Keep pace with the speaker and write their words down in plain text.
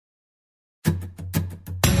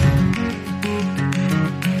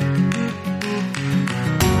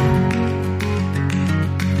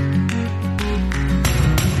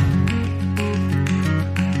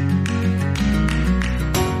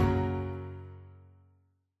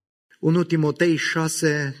1 Timotei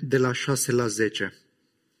 6, de la 6 la 10.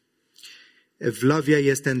 Evlavia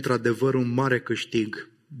este într-adevăr un mare câștig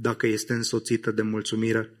dacă este însoțită de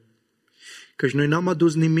mulțumire. Căci noi n-am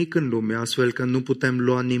adus nimic în lume, astfel că nu putem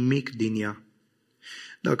lua nimic din ea.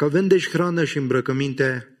 Dacă avem deci hrană și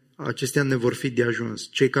îmbrăcăminte, acestea ne vor fi de ajuns.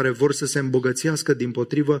 Cei care vor să se îmbogățească,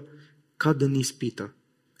 dimpotrivă, cad în ispită,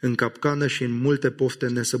 în capcană și în multe pofte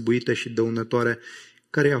nesăbuite și dăunătoare,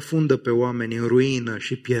 care îi afundă pe oameni în ruină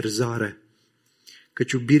și pierzare.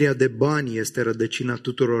 Căci iubirea de bani este rădăcina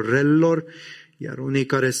tuturor relelor, iar unii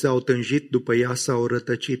care s-au tânjit după ea s-au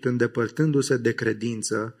rătăcit îndepărtându-se de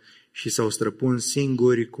credință și s-au străpuns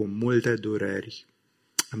singuri cu multe dureri.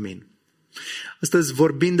 Amin. Astăzi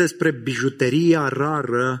vorbim despre bijuteria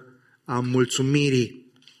rară a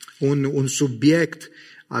mulțumirii, un subiect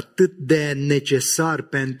atât de necesar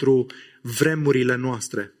pentru vremurile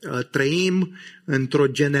noastre. Trăim într-o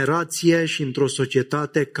generație și într-o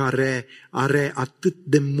societate care are atât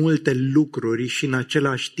de multe lucruri și în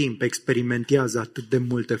același timp experimentează atât de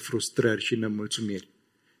multe frustrări și nemulțumiri.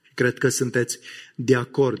 Și cred că sunteți de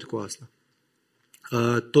acord cu asta.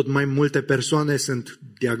 Tot mai multe persoane sunt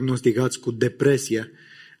diagnosticați cu depresie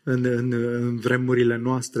în vremurile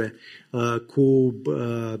noastre,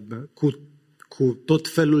 cu tot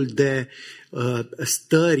felul de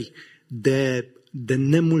stări de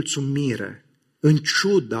nemulțumire, în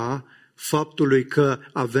ciuda faptului că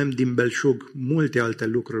avem din belșug multe alte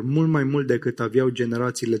lucruri, mult mai mult decât aveau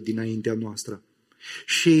generațiile dinaintea noastră.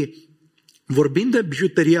 Și vorbim de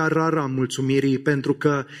bijuteria rară a mulțumirii, pentru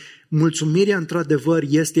că mulțumirea, într-adevăr,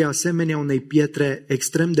 este asemenea unei pietre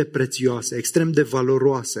extrem de prețioase, extrem de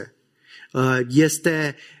valoroase.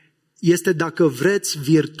 Este, dacă vreți,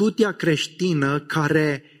 virtutea creștină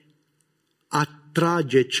care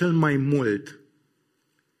atrage cel mai mult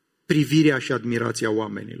privirea și admirația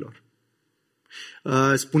oamenilor.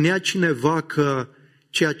 Spunea cineva că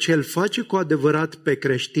ceea ce îl face cu adevărat pe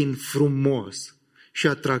creștin frumos și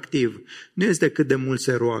atractiv nu este cât de mult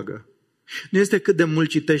se roagă, nu este cât de mult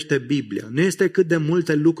citește Biblia, nu este cât de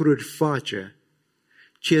multe lucruri face,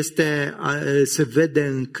 ci se vede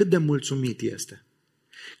în cât de mulțumit este.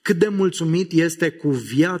 Cât de mulțumit este cu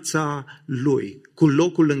viața lui, cu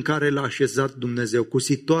locul în care l-a așezat Dumnezeu, cu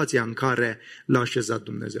situația în care l-a așezat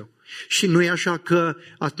Dumnezeu. Și nu e așa că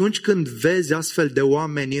atunci când vezi astfel de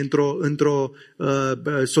oameni într-o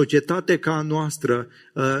societate ca a noastră,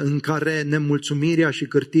 în care nemulțumirea și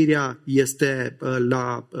cârtirea este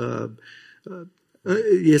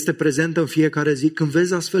prezentă în fiecare zi, când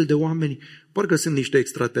vezi astfel de oameni, parcă sunt niște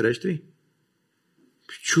extraterestri,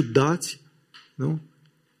 ciudați, nu?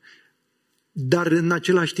 Dar în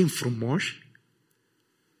același timp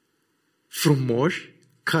frumoși,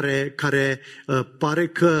 care pare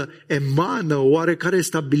că emană oarecare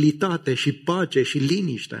stabilitate și pace și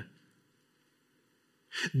liniște.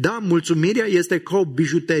 Da, mulțumirea este ca o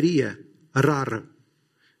bijuterie rară,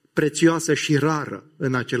 prețioasă și rară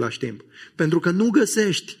în același timp, pentru că nu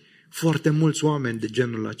găsești foarte mulți oameni de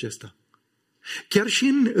genul acesta. Chiar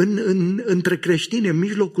și între creștini, în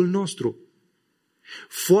mijlocul nostru,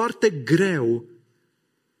 foarte greu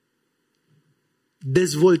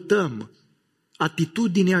dezvoltăm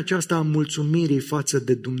atitudinea aceasta a mulțumirii față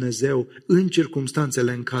de Dumnezeu în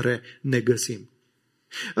circumstanțele în care ne găsim.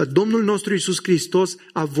 Domnul nostru Iisus Hristos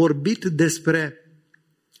a vorbit despre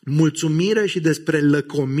mulțumire și despre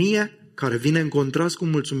lăcomie, care vine în contrast cu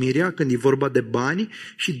mulțumirea când e vorba de bani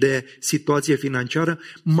și de situație financiară,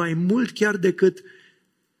 mai mult chiar decât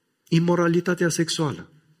imoralitatea sexuală.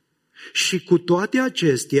 Și cu toate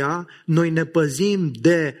acestea, noi ne păzim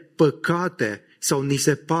de păcate sau ni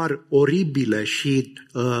se par oribile și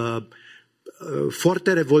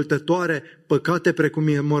foarte revoltătoare păcate precum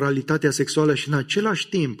imoralitatea sexuală și în același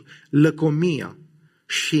timp lăcomia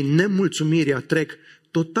și nemulțumirea trec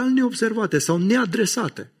total neobservate sau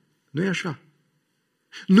neadresate. Nu e așa?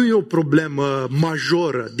 Nu e o problemă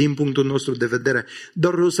majoră din punctul nostru de vedere,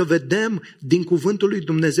 dar o să vedem din cuvântul lui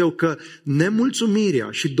Dumnezeu că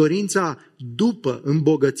nemulțumirea și dorința după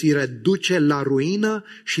îmbogățire duce la ruină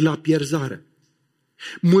și la pierzare.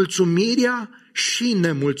 Mulțumirea și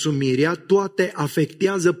nemulțumirea toate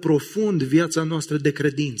afectează profund viața noastră de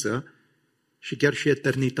credință și chiar și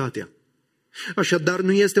eternitatea. Așadar,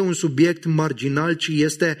 nu este un subiect marginal, ci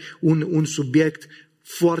este un subiect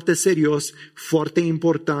foarte serios, foarte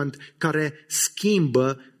important, care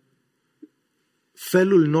schimbă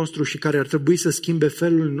felul nostru și care ar trebui să schimbe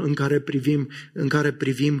felul în care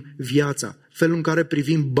privim viața, felul în care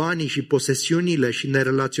privim banii și posesiunile și ne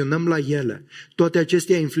relaționăm la ele. Toate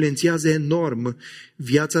acestea influențează enorm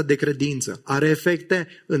viața de credință. Are efecte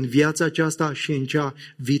în viața aceasta și în cea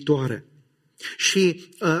viitoare. Și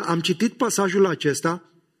am citit pasajul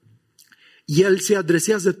acesta, el se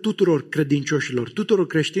adresează tuturor credincioșilor, tuturor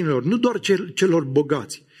creștinilor, nu doar celor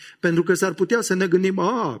bogați. Pentru că s-ar putea să ne gândim,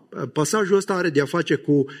 pasajul ăsta are de-a face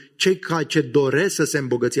cu cei ce doresc să se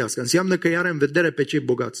îmbogățească. Înseamnă că îi are în vedere pe cei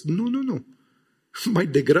bogați. Nu. Mai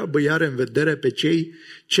degrabă îi are în vedere pe cei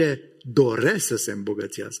ce doresc să se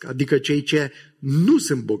îmbogățească, adică cei ce nu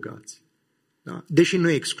sunt bogați. Da? Deși nu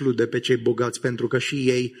exclude pe cei bogați, pentru că și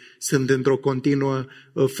ei sunt într-o continuă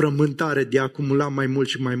frământare de a acumula mai mult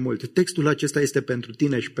și mai mult. Textul acesta este pentru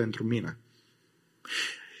tine și pentru mine.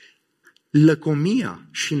 Lăcomia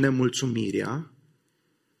și nemulțumirea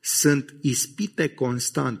sunt ispite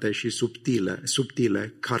constante și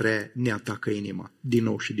subtile care ne atacă inima din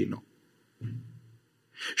nou și din nou.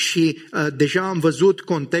 Și deja am văzut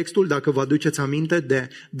contextul, dacă vă aduceți aminte de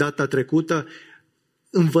data trecută,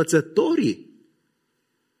 învățătorii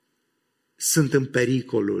sunt în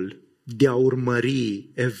pericolul de a urmări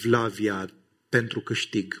evlavia pentru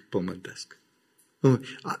câștig pământesc.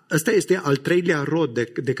 Ăsta este al treilea rod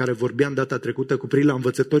de care vorbeam data trecută cu privire la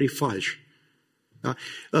învățătorii falși. Da?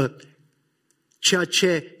 Ceea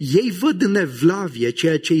ce ei văd în evlavie,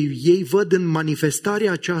 ceea ce ei văd în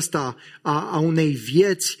manifestarea aceasta a unei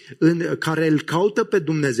vieți în care îl caută pe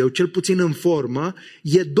Dumnezeu, cel puțin în formă,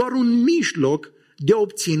 e doar un mijloc de a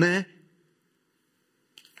obține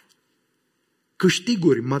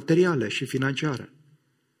câștiguri materiale și financiare.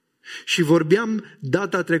 Și vorbeam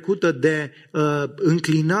data trecută de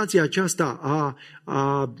înclinația aceasta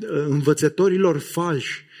a învățătorilor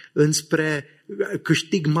falși înspre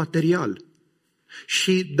câștig material.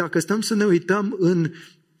 Și dacă stăm să ne uităm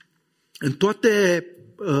în toate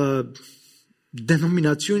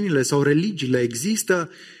denominațiunile sau religiile, există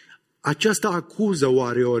această acuză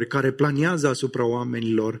oareori care planează asupra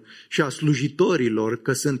oamenilor și a slujitorilor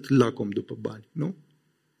că sunt lacomi după bani, nu?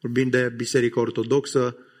 Vorbim de Biserica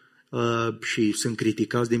Ortodoxă și sunt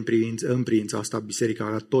criticați în privința asta, Biserica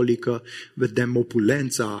Catolică, vedem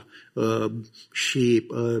opulența și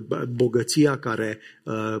bogăția care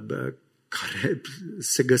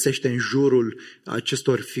se găsește în jurul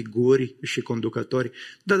acestor figuri și conducători.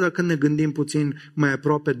 Dar dacă ne gândim puțin mai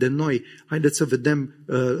aproape de noi, haideți să vedem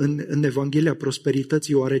în Evanghelia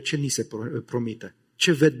Prosperității oare ce ni se promite.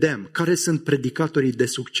 Ce vedem? Care sunt predicatorii de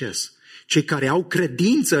succes? Cei care au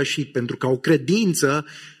credință și pentru că au credință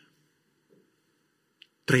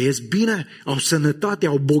trăiesc bine, au sănătate,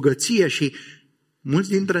 au bogăție și mulți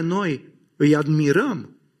dintre noi îi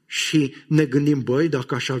admirăm. Și ne gândim,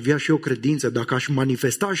 dacă aș avea și eu credință, dacă aș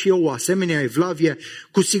manifesta și eu o asemenea evlavie,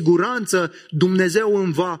 cu siguranță Dumnezeu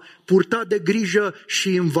îmi va purta de grijă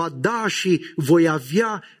și îmi va da și voi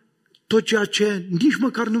avea tot ceea ce nici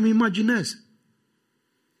măcar nu-mi imaginez.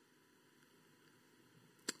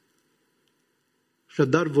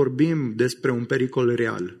 Așadar vorbim despre un pericol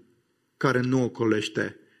real, care nu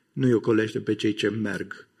îi ocolește pe cei ce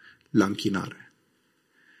merg la închinare.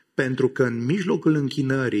 Pentru că în mijlocul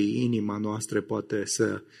închinării inima noastră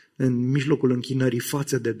în mijlocul închinării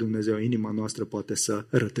față de Dumnezeu, inima noastră poate să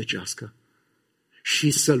rătăcească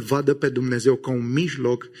și să-L vadă pe Dumnezeu ca un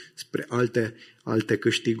mijloc spre alte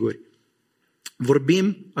câștiguri.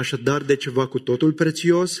 Vorbim așadar de ceva cu totul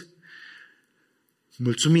prețios,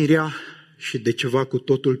 mulțumirea, și de ceva cu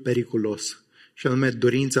totul periculos, și anume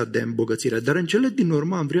dorința de îmbogățire. Dar în cele din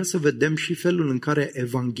urmă am vrea să vedem și felul în care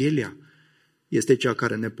Evanghelia este cea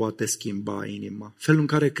care ne poate schimba inima. Felul în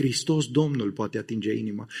care Hristos Domnul poate atinge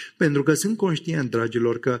inima. Pentru că sunt conștient,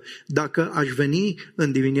 dragilor, că dacă aș veni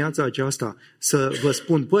în dimineața aceasta să vă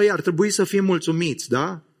spun, ar trebui să fim mulțumiți,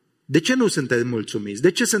 da? De ce nu sunteți mulțumiți?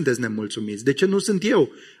 De ce sunteți nemulțumiți? De ce nu sunt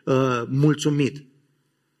eu mulțumit?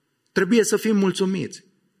 Trebuie să fim mulțumiți.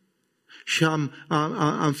 Și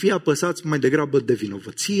am fi apăsați mai degrabă de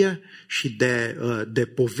vinovăție și de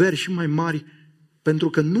poveri și mai mari, pentru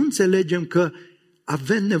că nu înțelegem că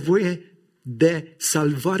avem nevoie de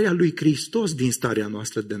salvarea lui Hristos din starea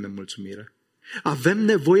noastră de nemulțumire. Avem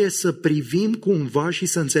nevoie să privim cumva și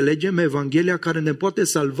să înțelegem Evanghelia care ne poate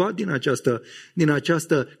salva din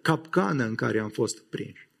această capcană în care am fost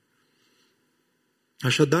prinși.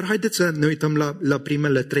 Așadar, haideți să ne uităm la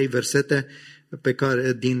primele 3 versete pe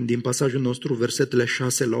care, din pasajul nostru, versetele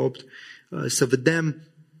 6 la 8, să vedem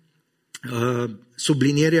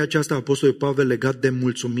sublinierea aceasta a apostolului Pavel legat de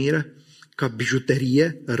mulțumire ca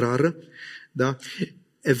bijuterie rară. Da?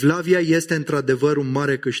 Evlavia este într-adevăr un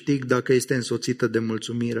mare câștig dacă este însoțită de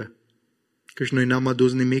mulțumire. Căci noi n-am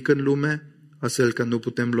adus nimic în lume, astfel că nu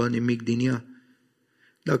putem lua nimic din ea.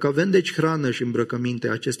 Dacă avem deci hrană și îmbrăcăminte,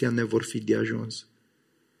 acestea ne vor fi de ajuns.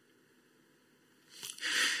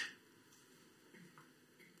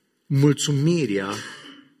 Mulțumirea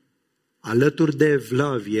alături de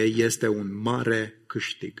evlavie este un mare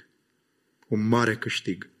câștig. Un mare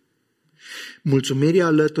câștig. Mulțumirea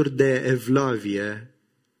alături de evlavie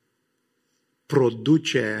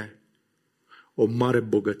produce o mare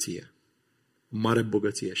bogăție. O mare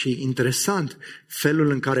bogăție. Și interesant felul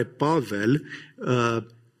în care Pavel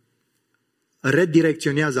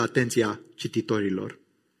redirecționează atenția cititorilor.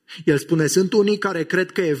 El spune, sunt unii care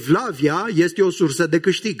cred că evlavia este o sursă de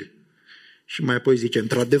câștig. Și mai apoi zice,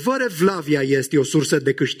 într-adevăr, evlavia este o sursă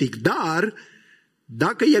de câștig, dar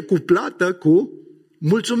dacă e cuplată cu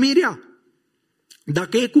mulțumirea,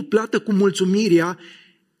 dacă e cuplată cu mulțumirea,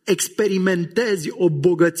 experimentezi o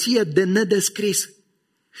bogăție de nedescris.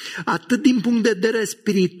 Atât din punct de vedere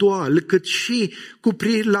spiritual, cât și cu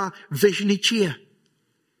privire la veșnicie.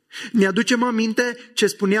 Ne aducem aminte ce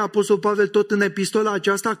spunea Apostolul Pavel tot în epistola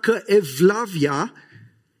aceasta, că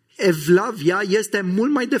evlavia este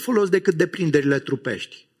mult mai de folos decât deprinderile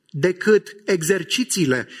trupești, decât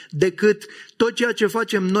exercițiile, decât tot ceea ce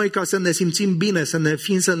facem noi ca să ne simțim bine, să ne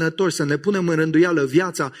fim sănătoși, să ne punem în rânduială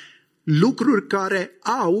viața, lucruri care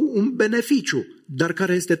au un beneficiu, dar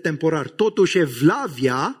care este temporar. Totuși,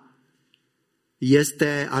 evlavia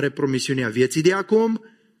are promisiunea vieții de acum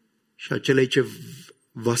și a celei ce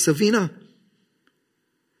va să vină.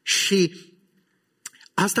 Și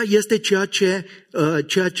asta este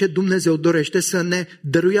ceea ce Dumnezeu dorește, să ne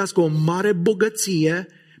dăruiască o mare bogăție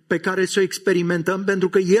pe care să o experimentăm, pentru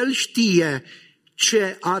că El știe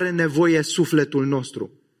ce are nevoie sufletul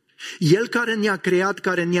nostru. El care ne-a creat,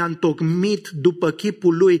 care ne-a întocmit după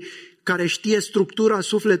chipul Lui, care știe structura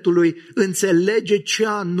sufletului, înțelege ce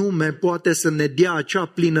anume poate să ne dea acea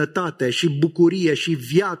plinătate și bucurie și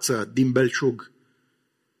viață din belșug.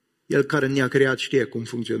 El care ne-a creat știe cum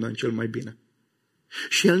funcționăm cel mai bine.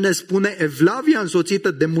 Și El ne spune, evlavia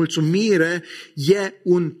însoțită de mulțumire e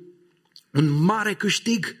un mare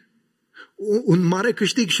câștig. Un mare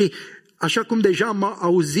câștig. Și așa cum deja am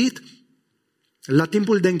auzit la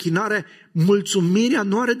timpul de închinare, mulțumirea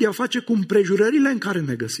nu are de a face cu împrejurările în care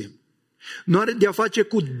ne găsim. Nu are de a face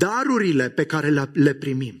cu darurile pe care le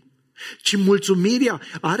primim. Ci mulțumirea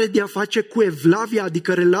are de a face cu evlavia,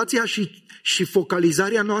 adică relația și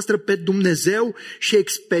focalizarea noastră pe Dumnezeu și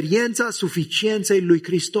experiența suficienței lui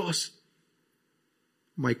Hristos.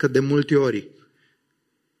 Mai că de multe ori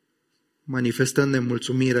manifestăm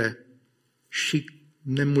nemulțumire și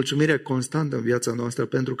nemulțumire constantă în viața noastră,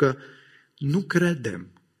 pentru că nu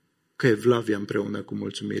credem că evlavia împreună cu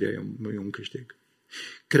mulțumirea e un câștig.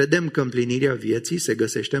 Credem că împlinirea vieții se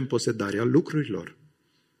găsește în posedarea lucrurilor,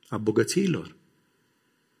 a bogățiilor.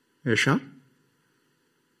 E așa?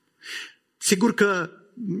 Sigur că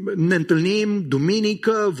ne întâlnim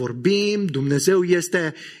duminică, vorbim, Dumnezeu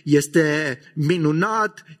este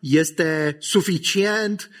minunat, este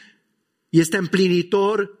suficient, este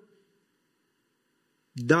împlinitor,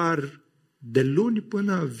 dar de luni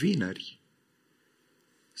până vineri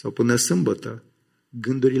sau până sâmbătă,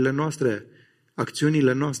 gândurile noastre,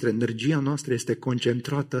 acțiunile noastre, energia noastră este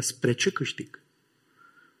concentrată spre ce câștig?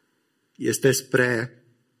 Este spre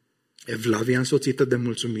evlavia însoțită de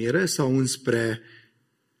mulțumire sau înspre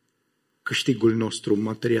câștigul nostru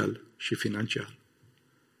material și financiar?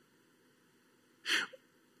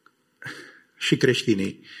 Și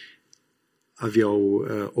creștinii aveau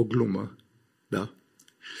o glumă, da?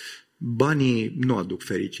 Banii nu aduc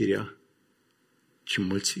fericirea, ci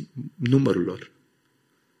numărul lor.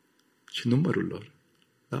 Ci numărul lor.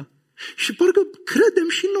 Da? Și parcă credem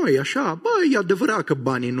și noi așa, e adevărat că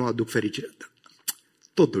banii nu aduc fericirea.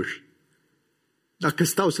 Totuși, dacă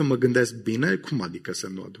stau să mă gândesc bine, cum adică să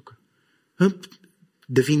nu aducă?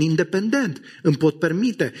 Devin independent, îmi pot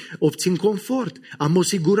permite, obțin confort, am o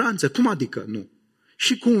siguranță. Cum adică nu?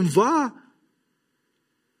 Și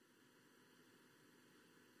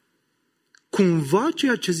cumva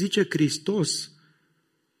ceea ce zice Hristos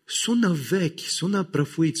sună vechi, sună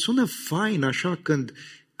prăfuit, sună fain așa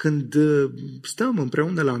când stăm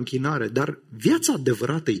împreună la închinare, dar viața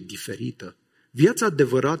adevărată e diferită. Viața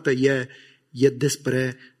adevărată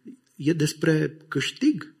e despre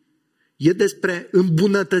câștig. E despre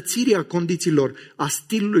îmbunătățirea condițiilor, a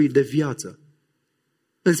stilului de viață,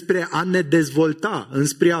 înspre a ne dezvolta,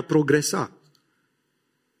 înspre a progresa.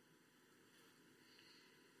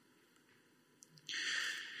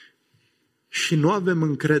 Și nu avem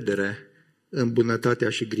încredere în bunătatea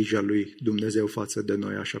și grija lui Dumnezeu față de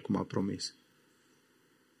noi, așa cum a promis.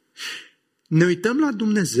 Ne uităm la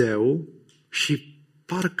Dumnezeu și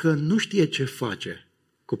parcă nu știe ce face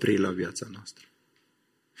cu privire la viața noastră.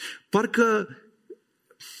 Parcă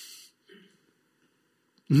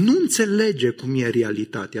nu înțelege cum e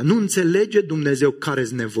realitatea, nu înțelege Dumnezeu care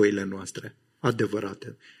sunt nevoile noastre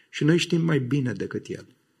adevărate. și noi știm mai bine decât El.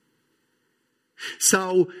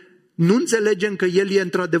 Sau nu înțelegem că El e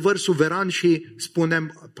într-adevăr suveran și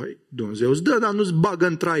spunem, păi Dumnezeu îți dă, dar nu-ți bagă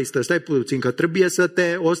în traistă, stai puțin, că trebuie să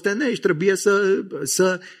te ostenești, trebuie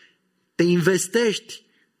să te investești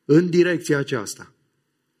în direcția aceasta.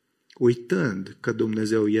 Uitând că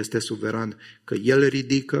Dumnezeu este suveran, că El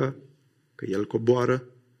ridică, că El coboară,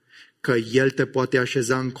 că El te poate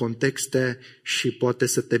așeza în contexte și poate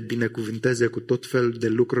să te binecuvânteze cu tot felul de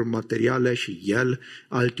lucruri materiale și El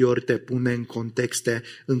alteori te pune în contexte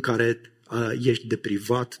în care ești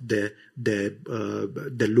deprivat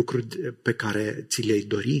de lucruri pe care ți le-ai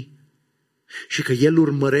dori. Și că El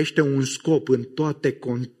urmărește un scop în toate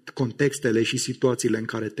contextele și situațiile în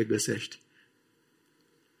care te găsești.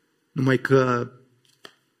 Numai că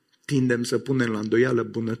tindem să punem la îndoială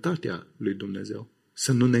bunătatea lui Dumnezeu,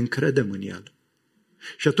 să nu ne încredem în El.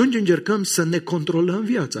 Și atunci încercăm să ne controlăm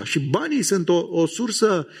viața. Și banii sunt o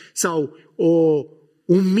sursă sau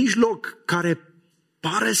un mijloc care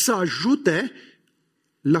pare să ajute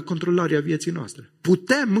la controlarea vieții noastre.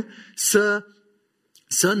 Putem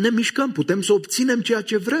să ne mișcăm, putem să obținem ceea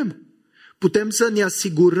ce vrem. Putem să ne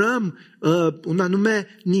asigurăm un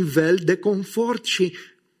anume nivel de confort și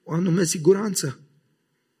o anume siguranță.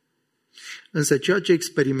 Însă ceea ce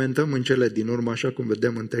experimentăm în cele din urmă, așa cum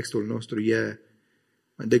vedem în textul nostru, e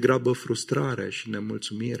mai degrabă frustrare și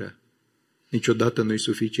nemulțumire. Niciodată nu e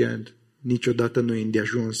suficient, niciodată nu e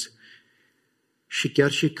îndeajuns. Și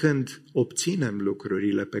chiar și când obținem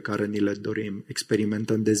lucrurile pe care ni le dorim,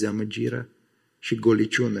 experimentăm dezamăgire și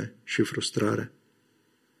goliciune și frustrare.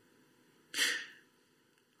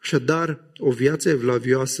 Așadar, o viață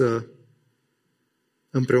evlavioasă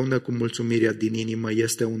împreună cu mulțumirea din inimă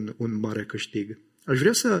este un mare câștig. Aș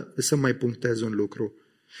vrea să mai punctez un lucru.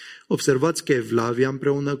 Observați că evlavia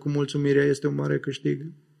împreună cu mulțumirea este un mare câștig.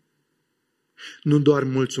 Nu doar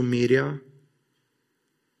mulțumirea,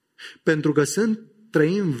 pentru că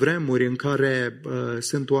trăim vremuri în care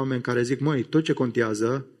sunt oameni care zic, măi, tot ce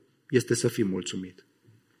contează este să fii mulțumit.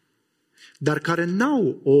 Dar care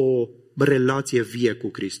n-au o relație vie cu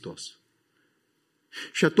Hristos.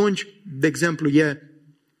 Și atunci, de exemplu, e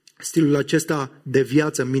stilul acesta de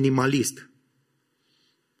viață minimalist.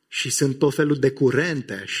 Și sunt tot felul de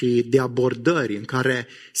curente și de abordări în care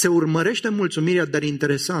se urmărește mulțumirea, dar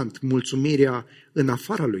interesant, mulțumirea în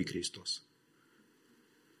afara lui Hristos.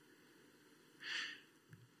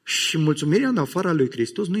 Și mulțumirea în afara lui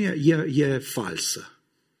Hristos nu e falsă.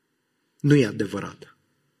 Nu e adevărată.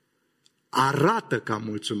 Arată ca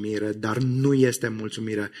mulțumire, dar nu este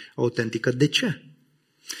mulțumire autentică. De ce?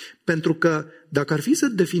 Pentru că dacă ar fi să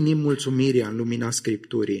definim mulțumirea în lumina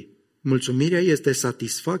Scripturii, mulțumirea este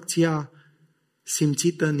satisfacția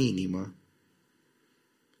simțită în inimă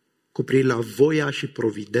cu privire la voia și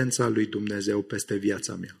providența lui Dumnezeu peste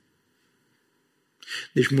viața mea.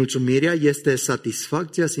 Deci mulțumirea este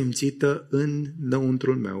satisfacția simțită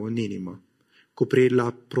înăuntrul meu, în inimă, cu privire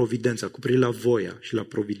la providența, cu privire la voia și la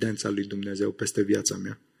providența lui Dumnezeu peste viața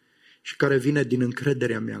mea și care vine din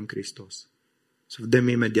încrederea mea în Hristos. Să vedem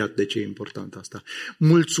imediat de ce e important asta.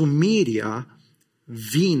 Mulțumirea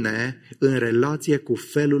vine în relație cu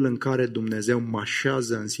felul în care Dumnezeu mă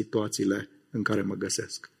așează în situațiile în care mă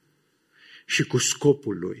găsesc. Și cu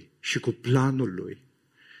scopul Lui, și cu planul Lui.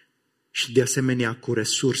 Și de asemenea cu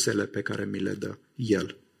resursele pe care mi le dă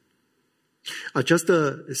El.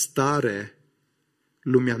 Această stare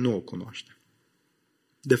lumea nu o cunoaște.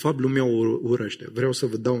 De fapt, lumea o urăște. Vreau să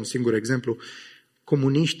vă dau un singur exemplu.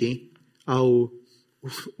 Comuniștii au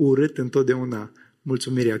urât întotdeauna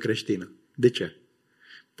mulțumirea creștină. De ce?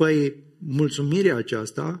 Păi, mulțumirea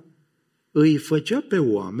aceasta îi făcea pe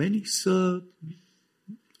oameni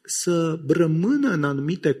să rămână în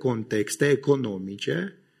anumite contexte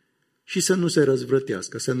economice și să nu se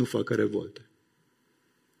răzvrătească, să nu facă revolte.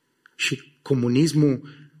 Și comunismul,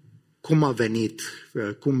 cum a venit,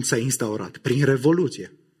 cum s-a instaurat? Prin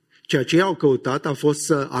Revoluție. Ceea ce au căutat a fost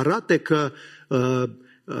să arate că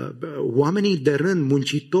oamenii de rând,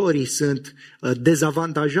 muncitorii, sunt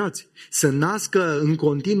dezavantajați, să nască în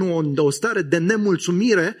continuu o stare de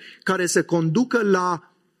nemulțumire care să conducă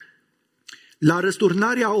la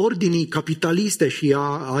răsturnarea ordinii capitaliste și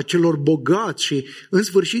a celor bogați și în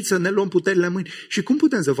sfârșit să ne luăm puterile în mâini. Și cum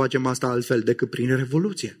putem să facem asta altfel decât prin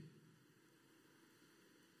Revoluție?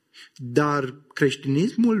 Dar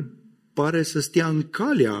creștinismul pare să stea în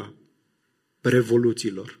calea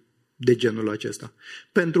revoluțiilor de genul acesta.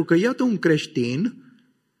 Pentru că, iată, un creștin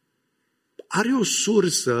are o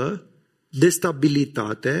sursă de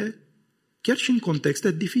stabilitate chiar și în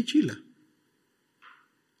contexte dificile.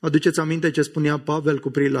 Aduceți aminte ce spunea Pavel cu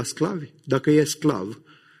privire la sclavi? Dacă e sclav,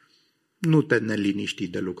 nu te neliniști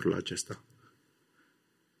de lucrul acesta.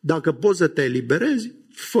 Dacă poți să te eliberezi,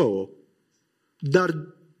 fă-o.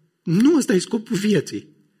 Dar nu ăsta e scopul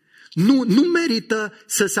vieții. Nu merită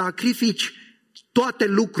să sacrifici toate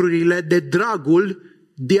lucrurile de dragul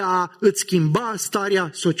de a îți schimba starea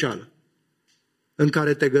socială în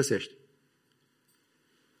care te găsești.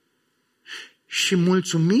 Și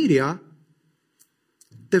mulțumirea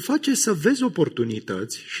te face să vezi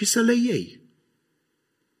oportunități și să le iei.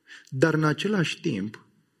 Dar în același timp,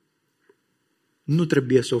 nu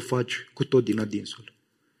trebuie să o faci cu tot din adinsul.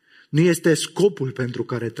 Nu este scopul pentru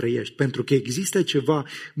care trăiești, pentru că există ceva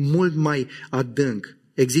mult mai adânc.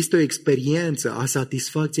 Există o experiență a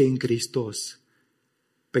satisfacției în Hristos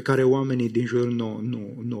pe care oamenii din jur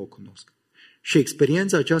nu o cunosc. Și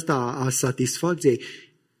experiența aceasta a satisfacției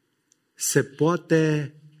se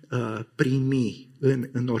poate primi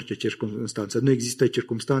în orice circunstanță. Nu există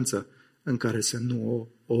circunstanță în care să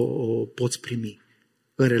nu o poți primi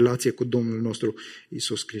în relație cu Domnul nostru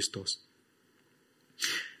Iisus Hristos.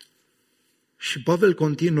 Și Pavel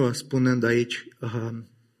continuă spunând aici,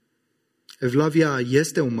 Evlavia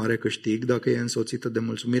este un mare câștig dacă e însoțită de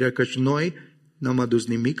mulțumire, căci noi n-am adus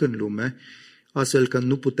nimic în lume, astfel că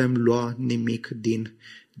nu putem lua nimic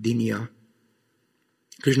din ea.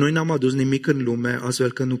 Căci noi n-am adus nimic în lume,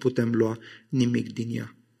 astfel că nu putem lua nimic din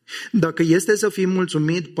ea. Dacă este să fii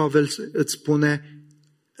mulțumit, Pavel îți spune,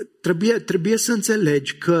 trebuie să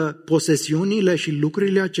înțelegi că posesiunile și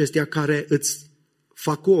lucrurile acestea care îți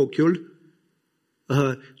fac cu ochiul,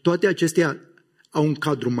 toate acestea au un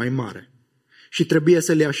cadru mai mare. Și trebuie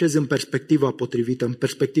să le așezi în perspectiva potrivită, în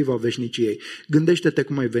perspectiva veșniciei. Gândește-te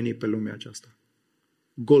cum ai venit pe lumea aceasta.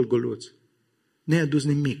 Gol-goluț. Nu ai adus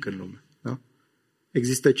nimic în lume. Da?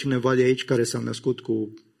 Există cineva de aici care s-a născut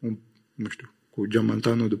cu, cu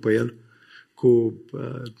geamantanul după el?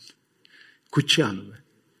 Cu ce anume?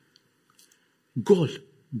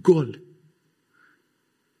 Gol.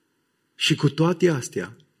 Și cu toate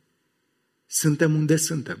astea, suntem unde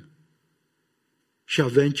suntem. Și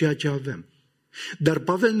avem ceea ce avem. Dar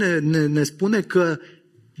Pavel ne spune că,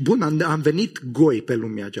 bun, am venit goi pe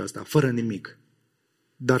lumea aceasta, fără nimic.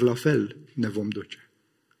 Dar la fel ne vom duce.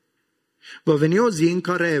 Va veni o zi în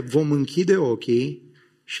care vom închide ochii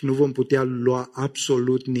și nu vom putea lua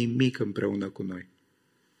absolut nimic împreună cu noi.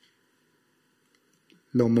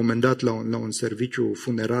 La un moment dat, la un serviciu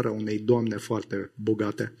funerar a unei doamne foarte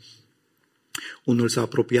bogate, unul s-a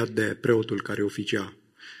apropiat de preotul care oficia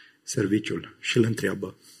serviciul și îl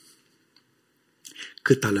întreabă,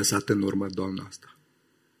 cât a lăsat în urmă doamna asta?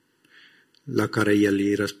 La care el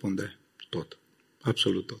îi răspunde, tot,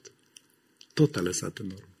 absolut tot. Tot a lăsat în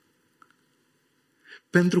urmă.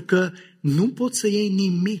 Pentru că nu poți să iei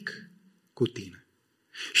nimic cu tine.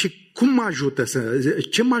 Și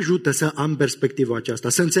ce mă ajută să am perspectiva aceasta?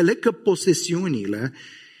 Să înțeleg că posesiunile,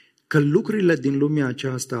 că lucrurile din lumea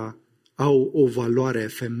aceasta au o valoare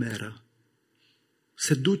efemeră.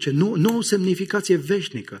 Se duce, nu au semnificație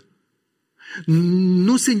veșnică.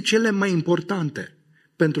 Nu sunt cele mai importante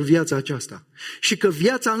pentru viața aceasta. Și că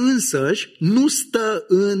viața însăși nu stă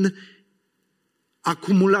în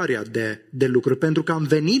acumularea de lucruri. Pentru că am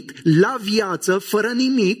venit la viață fără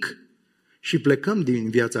nimic și plecăm din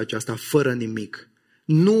viața aceasta fără nimic.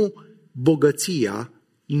 Nu bogăția,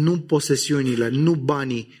 nu posesiunile, nu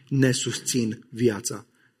banii ne susțin viața,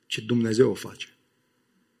 ci Dumnezeu o face.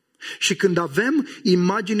 Și când avem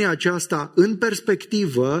imaginea aceasta în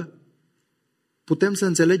perspectivă, putem să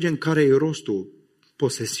înțelegem care e rostul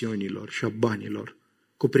posesiunilor și a banilor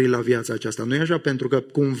cu privire la viața aceasta. Nu e așa? Pentru că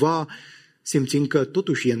cumva simțim că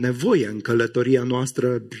totuși e nevoie în călătoria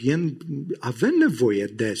noastră, avem nevoie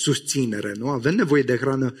de susținere, nu? Avem nevoie de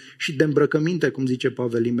hrană și de îmbrăcăminte, cum zice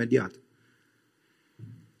Pavel imediat.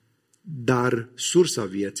 Dar sursa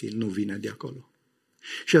vieții nu vine de acolo.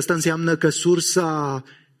 Și asta înseamnă că sursa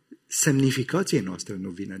semnificației noastre nu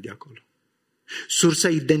vine de acolo. Sursa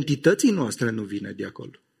identității noastre nu vine de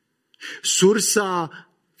acolo. Sursa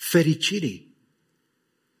fericirii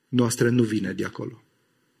noastre nu vine de acolo.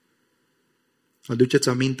 Aduceți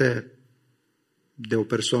aminte de o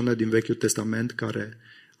persoană din Vechiul Testament care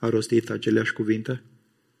a rostit aceleași cuvinte?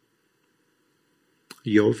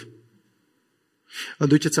 Iov.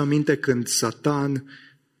 Aduceți aminte când Satan,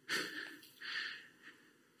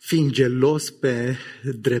 fiind gelos pe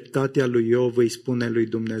dreptatea lui Iov, îi spune lui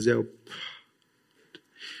Dumnezeu,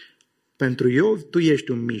 pentru Iov tu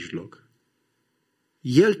ești un mijloc.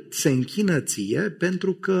 El se închină ție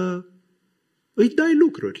pentru că îi dai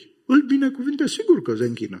lucruri. Îl binecuvinte, sigur că se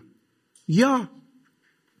închină.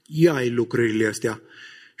 Ia-i lucrurile astea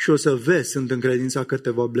și o să vezi, sunt în credința că te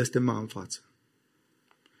va blestema în față.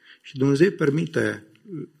 Și Dumnezeu îi permite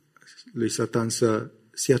lui Satan să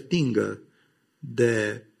se atingă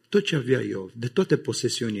de tot ce avea Iov, de toate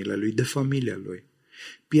posesiunile lui, de familia lui.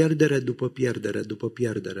 Pierdere după pierdere, după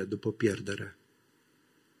pierdere, după pierdere.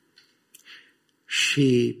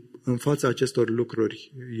 Și în fața acestor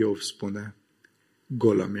lucruri, Iov spune,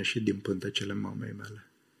 gol am ieșit din pântecele mamei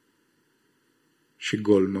mele. Și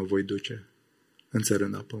gol mă voi duce în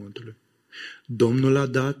țărâna pământului. Domnul a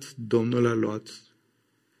dat, Domnul a luat,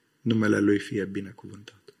 numele Lui fie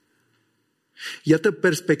binecuvântat. Iată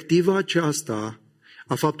perspectiva aceasta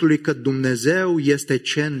a faptului că Dumnezeu este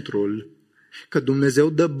centrul, că Dumnezeu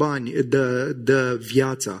dă bani, dă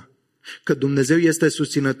viața, că Dumnezeu este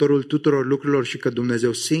susținătorul tuturor lucrurilor și că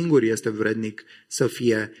Dumnezeu singur este vrednic să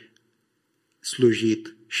fie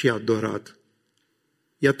slujit și adorat.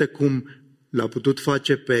 Iată cum l-a putut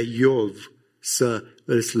face pe Iov să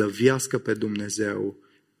îl slăvească pe Dumnezeu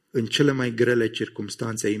în cele mai grele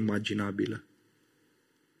circumstanțe imaginabile.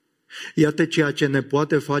 Iată ceea ce ne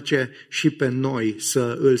poate face și pe noi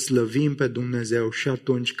să îl slăvim pe Dumnezeu și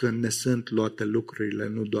atunci când ne sunt luate lucrurile,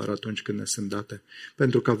 nu doar atunci când ne sunt date.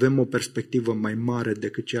 Pentru că avem o perspectivă mai mare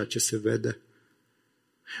decât ceea ce se vede.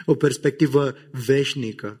 O perspectivă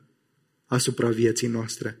veșnică asupra vieții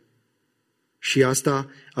noastre. Și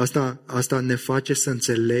asta ne face să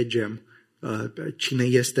înțelegem cine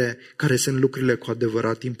este, care sunt lucrurile cu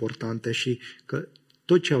adevărat importante și că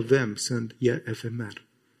tot ce avem e efemer.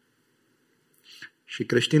 Și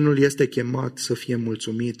creștinul este chemat să fie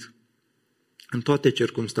mulțumit în toate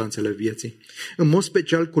circumstanțele vieții, în mod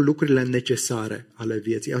special cu lucrurile necesare ale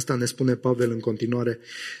vieții. Asta ne spune Pavel în continuare.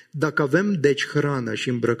 Dacă avem deci hrană și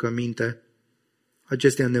îmbrăcăminte,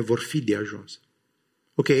 acestea ne vor fi de ajuns.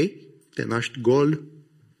 Ok, te naști gol,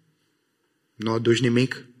 nu aduci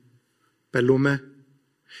nimic pe lume,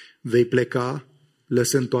 vei pleca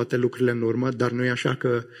lăsând toate lucrurile în urmă, dar nu e așa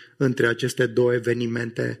că între aceste două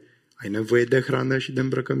evenimente ai nevoie de hrană și de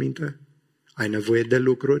îmbrăcăminte? Ai nevoie de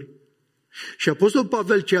lucruri? Și Apostolul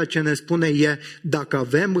Pavel ceea ce ne spune e, dacă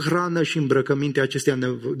avem hrană și îmbrăcăminte, acestea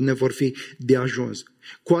ne vor fi de ajuns.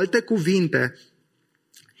 Cu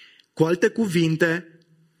alte cuvinte,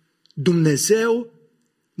 Dumnezeu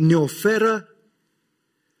ne oferă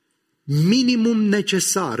minimum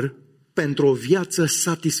necesar pentru o viață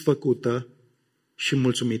satisfăcută și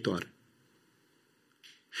mulțumitoare.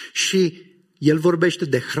 Și El vorbește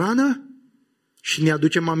de hrană și ne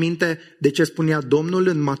aducem aminte de ce spunea Domnul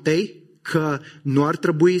în Matei, că nu ar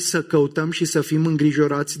trebui să căutăm și să fim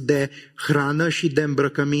îngrijorați de hrană și de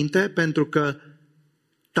îmbrăcăminte, pentru că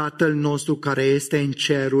Tatăl nostru care este în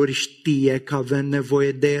ceruri știe că avem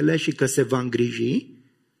nevoie de ele și că se va îngriji.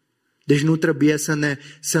 Deci nu trebuie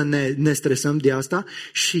să ne stresăm de asta.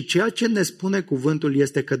 Și ceea ce ne spune cuvântul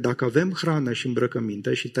este că dacă avem hrană și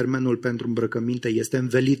îmbrăcăminte, și termenul pentru îmbrăcăminte este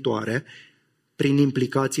învelitoare, prin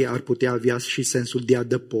implicație ar putea avea și sensul de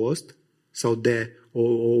adăpost sau de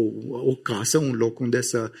o casă, un loc unde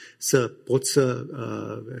să poți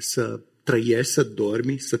să trăiești, să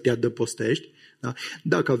dormi, să te adăpostești. Da?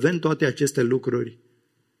 Dacă avem toate aceste lucruri,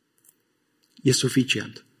 e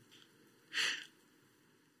suficient.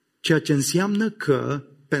 Ceea ce înseamnă că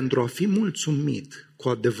pentru a fi mulțumit cu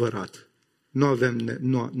adevărat,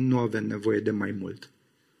 nu avem nevoie de mai mult.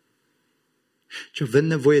 Ci avem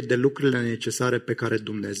nevoie de lucrurile necesare pe care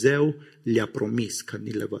Dumnezeu le-a promis că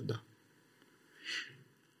ni le va da.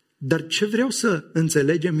 Dar ce vreau să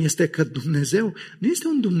înțelegem este că Dumnezeu nu este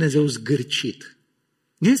un Dumnezeu zgârcit.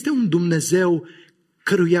 Nu este un Dumnezeu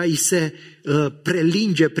căruia îi se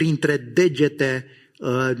prelinge printre degete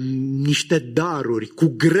niște daruri. Cu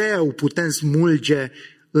greu putem smulge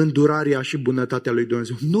îndurarea și bunătatea lui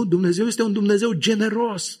Dumnezeu. Nu, Dumnezeu este un Dumnezeu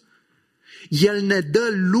generos. El ne dă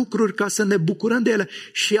lucruri ca să ne bucurăm de ele.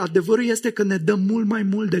 Și adevărul este că ne dă mult mai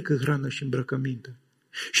mult decât hrană și îmbrăcăminte.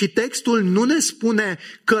 Și textul nu ne spune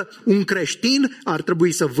că un creștin ar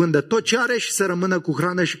trebui să vândă tot ce are și să rămână cu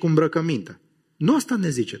hrană și cu îmbrăcăminte. Nu asta ne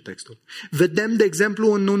zice textul. Vedem, de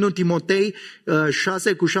exemplu, în 1 Timotei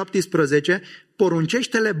 6:17,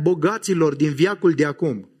 poruncește-le bogaților din veacul de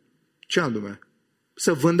acum. Ce anume?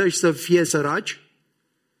 Să vândă și să fie săraci?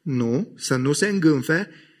 Nu, să nu se îngânfe,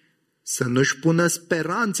 să nu-și pună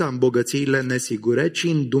speranța în bogățiile nesigure, ci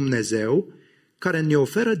în Dumnezeu, care ne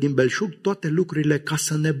oferă din belșug toate lucrurile ca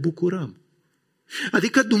să ne bucurăm.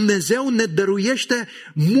 Adică Dumnezeu ne dăruiește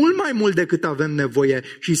mult mai mult decât avem nevoie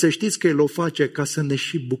și să știți că El o face ca să ne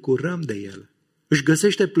și bucurăm de El. Își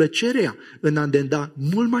găsește plăcerea în a ne da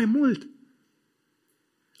mult mai mult.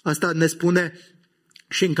 Asta ne spune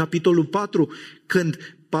și în capitolul 4,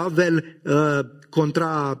 când Pavel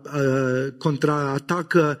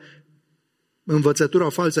contraatacă învățătura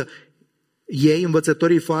falsă. Ei,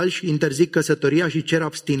 învățătorii falși, interzic căsătoria și cer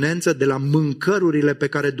abstinență de la mâncărurile pe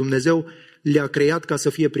care Dumnezeu le-a creat ca să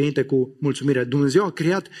fie primite cu mulțumire. Dumnezeu a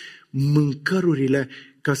creat mâncărurile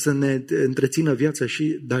ca să ne întrețină viața,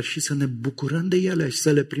 dar și să ne bucurăm de ele și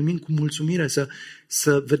să le primim cu mulțumire,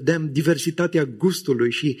 să vedem diversitatea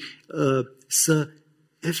gustului și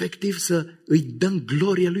efectiv să îi dăm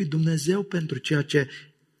glorie lui Dumnezeu pentru ceea ce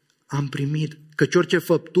am primit. Căci orice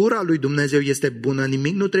făptură a lui Dumnezeu este bună,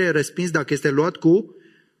 nimic nu trebuie respins dacă este luat cu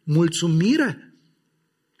mulțumire.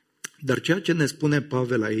 Dar ceea ce ne spune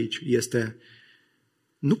Pavel aici este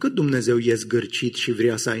nu că Dumnezeu e zgârcit și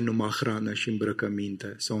vrea să ai numai hrană și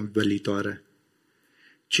îmbrăcăminte sau învelitoare,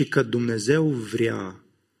 ci că Dumnezeu vrea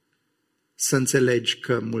să înțelegi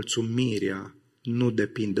că mulțumirea nu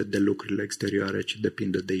depinde de lucrurile exterioare, ci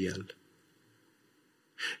depinde de El.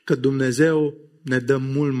 Că Dumnezeu ne dă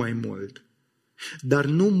mult mai mult, dar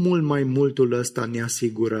nu mult mai multul ăsta ne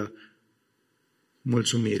asigură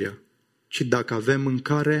mulțumirea, ci dacă avem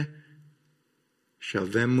mâncare și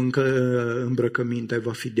avem încă îmbrăcăminte,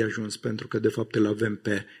 va fi de ajuns, pentru că de fapt îl avem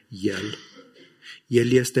pe El.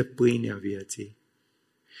 El este pâinea vieții.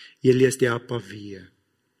 El este apa vie.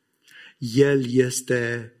 El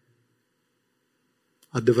este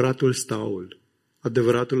adevăratul staul,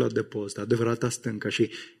 adevăratul adăpost, adevărata stâncă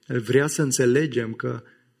și El vrea să înțelegem că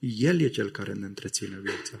El e Cel care ne întreține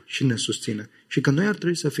viața și ne susține și că noi ar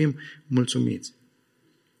trebui să fim mulțumiți.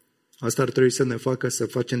 Asta ar trebui să ne facă să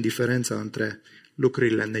facem diferența între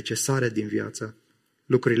lucrurile necesare din viață,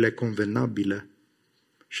 lucrurile convenabile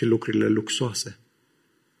și lucrurile luxoase.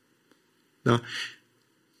 Da?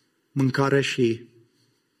 Mâncare și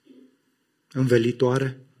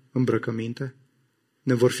învelitoare, îmbrăcăminte,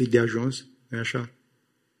 ne vor fi de ajuns, nu așa?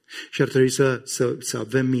 Și ar trebui să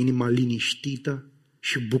avem inima liniștită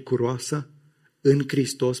și bucuroasă în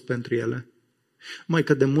Hristos pentru ele. Mai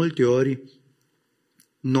că de multe ori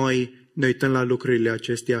noi ne uităm la lucrurile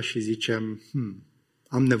acestea și zicem,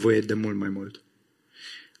 am nevoie de mult mai mult.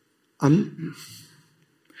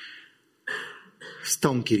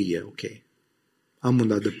 Stau în chirie, ok. Am un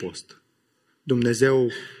dat de post.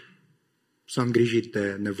 Dumnezeu s-a îngrijit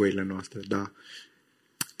de nevoile noastre, dar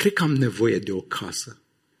cred că am nevoie de o casă.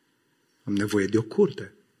 Am nevoie de o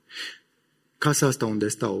curte. Casa asta unde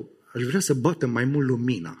stau, aș vrea să bată mai mult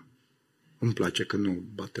lumina. Îmi place că nu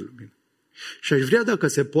bate lumina. Și aș vrea, dacă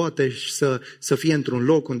se poate, să fie într-un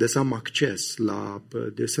loc unde să am acces,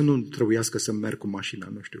 să nu trebuiască să merg cu mașina,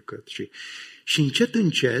 nu știu cât. Și încet,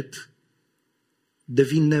 încet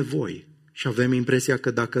devin nevoi. Și avem impresia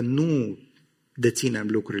că dacă nu deținem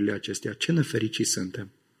lucrurile acestea, ce nefericiți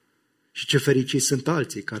suntem. Și ce fericiți sunt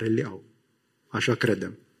alții care le au. Așa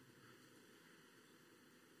credem.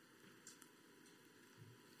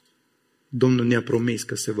 Domnul ne-a promis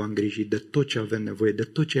că se va îngriji de tot ce avem nevoie, de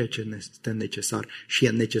tot ceea ce ne este necesar și e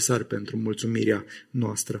necesar pentru mulțumirea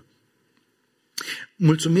noastră.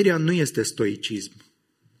 Mulțumirea nu este stoicism.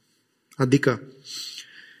 Adică,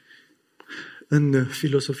 în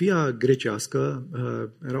filosofia grecească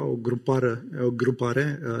era o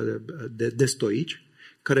grupare de stoici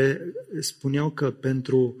care spuneau că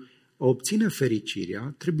pentru a obține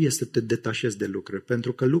fericirea trebuie să te detașezi de lucruri,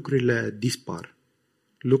 pentru că lucrurile dispar.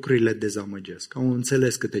 Lucrurile dezamăgesc. Au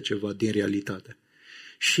înțeles câte ceva din realitate.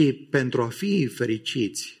 Și pentru a fi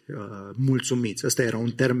fericiți, mulțumiți, ăsta era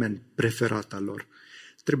un termen preferat al lor,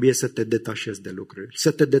 trebuie să te detașezi de lucruri.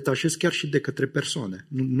 Să te detașezi chiar și de către persoane.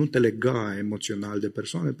 Nu te lega emoțional de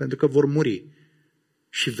persoane, pentru că vor muri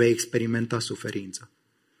și vei experimenta suferința.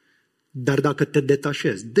 Dar dacă te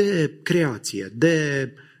detașezi de creație,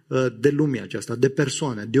 de lumea aceasta, de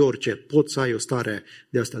persoane, de orice, poți să ai o stare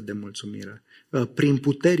de asta de mulțumire. Prin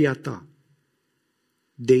puterea ta.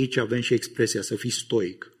 De aici avem și expresia să fii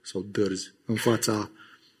stoic sau dârz în fața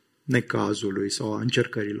necazului sau a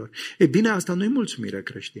încercărilor. E bine, asta nu e mulțumire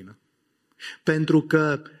creștină. Pentru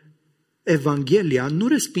că Evanghelia nu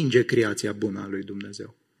respinge creația bună a lui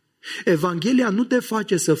Dumnezeu. Evanghelia nu te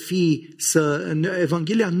face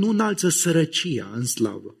Evanghelia nu înalță sărăcia în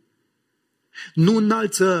slavă. Nu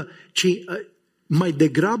înalță, ci mai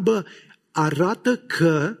degrabă arată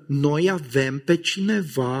că noi avem pe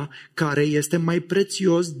cineva care este mai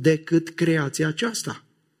prețios decât creația aceasta.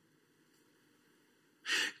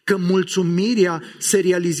 Că mulțumirea se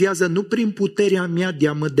realizează nu prin puterea mea de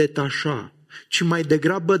a mă detașa, ci mai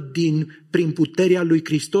degrabă prin puterea lui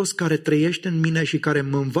Hristos care trăiește în mine și care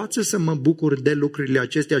mă învață să mă bucur de lucrurile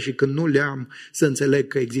acestea și când nu le am, să înțeleg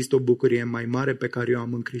că există o bucurie mai mare pe care o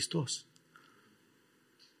am în Hristos.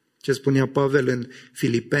 Ce spunea Pavel în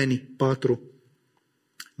Filipeni 4,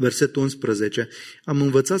 versetul 11, am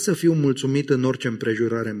învățat să fiu mulțumit în orice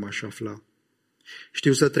împrejurare m-aș afla.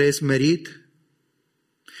 Știu să trăiesc smerit.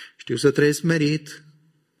 Știu să trăiesc smerit.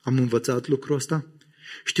 Am învățat lucrul ăsta.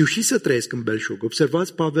 Știu și să trăiesc în belșug.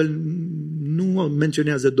 Observați, Pavel nu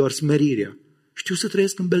menționează doar smerirea. Știu să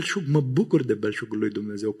trăiesc în belșug. Mă bucur de belșugul lui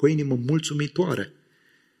Dumnezeu, cu o inimă mulțumitoare.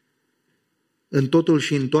 În totul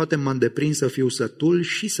și în toate m-am deprins să fiu sătul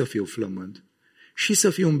și să fiu flămând. Și să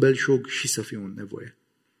fiu în belșug și să fiu în nevoie.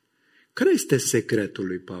 Care este secretul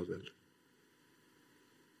lui Pavel?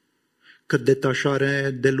 Că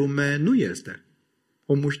detașare de lume nu este.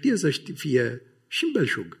 Omul știe să fie și în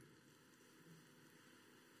belșug.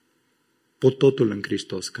 Pot totul în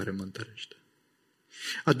Hristos care mă întărește.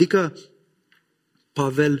 Adică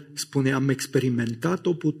Pavel spune, am experimentat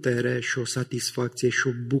o putere și o satisfacție și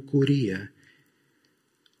o bucurie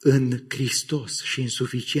în Hristos și în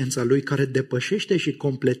suficiența Lui care depășește și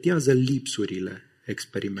completează lipsurile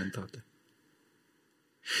experimentate.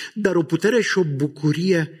 Dar o putere și o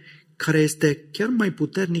bucurie care este chiar mai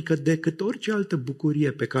puternică decât orice altă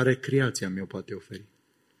bucurie pe care creația mi-o poate oferi.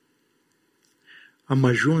 Am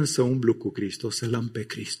ajuns să umblu cu Hristos, să-L am pe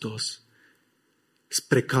Hristos,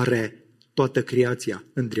 spre care toată creația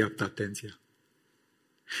îndreaptă atenția.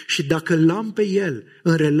 Și dacă l-am pe El,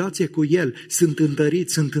 în relație cu El, sunt întărit,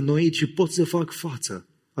 sunt înnoit și pot să fac față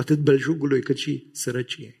atât belșugului cât și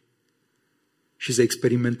sărăciei. Și să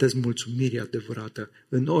experimentez mulțumirea adevărată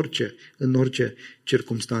în orice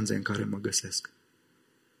circumstanțe în care mă găsesc.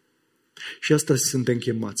 Și astăzi suntem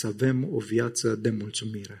chemați să avem o viață de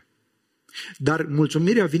mulțumire. Dar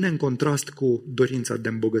mulțumirea vine în contrast cu dorința de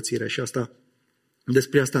îmbogățire și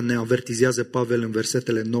despre asta ne avertizează Pavel în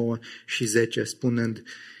versetele 9 și 10, spunând: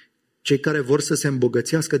 cei care vor să se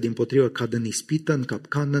îmbogățească dimpotrivă cad în ispită, în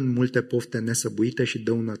capcană, în multe pofte nesăbuite și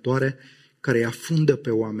dăunătoare, care îi afundă pe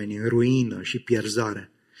oameni în ruină și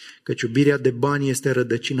pierzare. Căci iubirea de bani este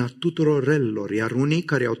rădăcina tuturor relelor, iar unii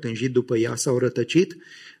care au tânjit după ea s-au rătăcit,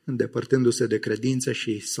 îndepărtându-se de credință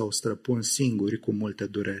și s-au străpuns singuri cu multe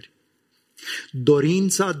dureri.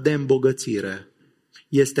 Dorința de îmbogățire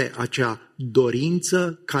este acea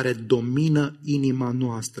dorință care domină inima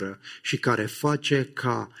noastră și care face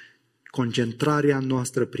ca concentrarea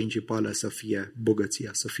noastră principală să fie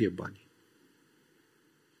bogăția, să fie banii.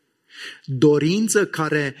 Dorință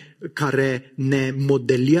care ne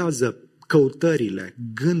modelează căutările,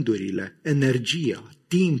 gândurile, energia,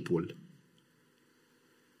 timpul,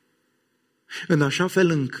 în așa fel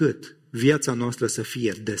încât viața noastră să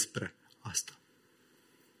fie despre asta.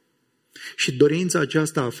 Și dorința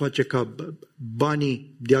aceasta face ca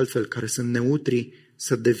banii, de altfel, care sunt neutri,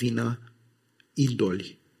 să devină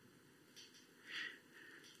idoli.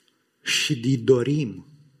 Și îi dorim,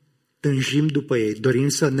 tânjim după ei, dorim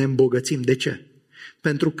să ne îmbogățim. De ce?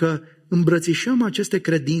 Pentru că îmbrățișăm aceste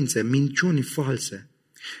credințe, minciuni false.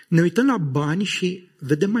 Ne uităm la bani și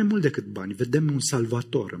vedem mai mult decât bani, vedem un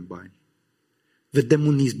salvator în bani. Vedem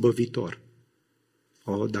un izbăvitor.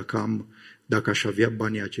 Dacă aș avea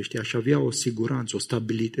banii aceștia, aș avea o siguranță, o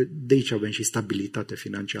stabilitate. De aici avem și stabilitate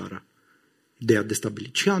financiară. Ideea de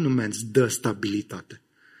stabilitate. Ce anume îți dă stabilitate?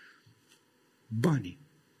 Banii.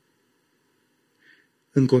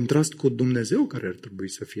 În contrast cu Dumnezeu, care ar trebui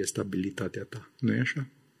să fie stabilitatea ta. Nu e așa?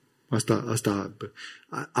 Asta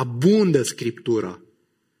abundă Scriptura.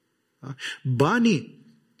 Da? Banii,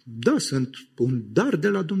 da, sunt un dar de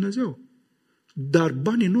la Dumnezeu. Dar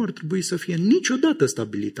banii nu ar trebui să fie niciodată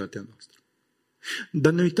stabilitatea noastră.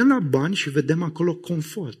 Dar ne uităm la bani și vedem acolo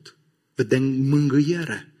confort. Vedem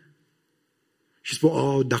mângâiere. Și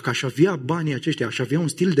spun, dacă aș avea banii aceștia, aș avea un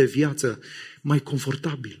stil de viață mai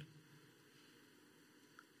confortabil.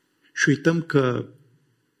 Și uităm că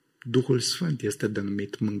Duhul Sfânt este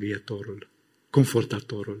denumit mângâietorul,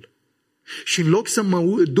 confortatorul. Și în loc să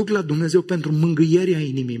mă duc la Dumnezeu pentru mângâierea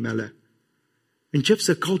inimii mele, încep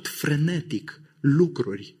să caut frenetic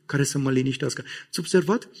lucruri care să mă liniștească. Ați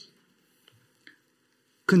observat?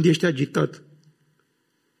 Când ești agitat,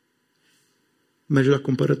 mergi la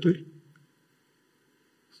cumpărături?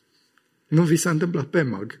 Nu vi s-a întâmplat pe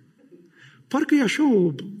mag? Parcă e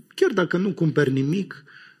așa, chiar dacă nu cumperi nimic,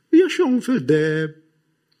 e așa un fel de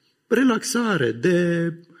relaxare,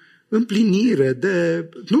 de împlinire,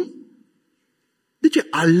 nu? De ce?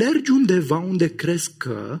 Alergi undeva unde crezi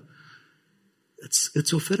că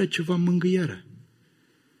îți oferă ceva mângâiere.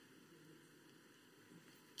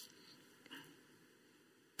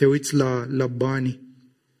 Te uiți la bani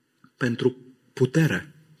pentru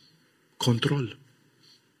putere, control.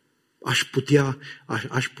 Aș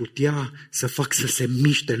putea să fac să se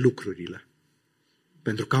miște lucrurile,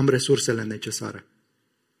 pentru că am resursele necesare.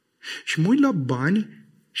 Și mă uit la bani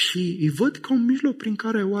și îi văd ca un mijloc prin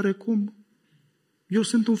care oarecum eu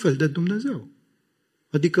sunt un fel de Dumnezeu.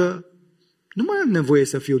 Adică Nu mai am nevoie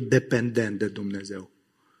să fiu dependent de Dumnezeu.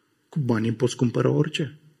 Cu banii poți cumpăra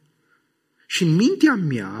orice. Și în mintea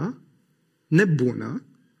mea, nebună,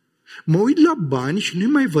 mă uit la bani și nu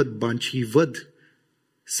mai văd bani, ci îi văd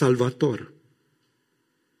salvator.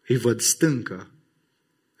 Îi văd stâncă.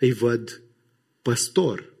 Îi văd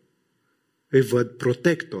păstor. Îi văd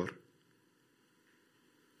protector.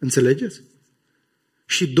 Înțelegeți?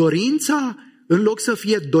 Și dorința, în loc să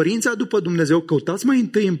fie dorința după Dumnezeu, căutați mai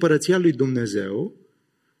întâi împărăția lui Dumnezeu,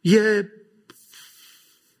 e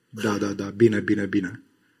da, bine.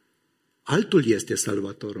 Altul este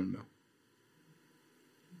salvatorul meu.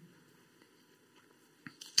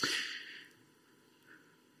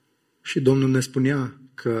 Și Domnul ne spunea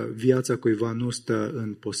că viața cuiva nu stă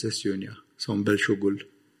în posesiunea sau în belșugul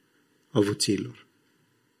avuțiilor.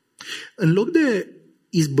 În loc de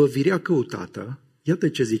izbăvirea căutată, iată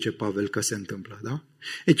ce zice Pavel că se întâmplă, da?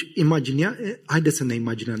 Deci, haideți să ne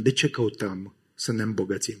imaginăm de ce căutăm să ne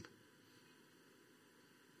îmbogățim.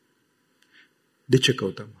 De ce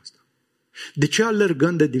căutăm asta? De ce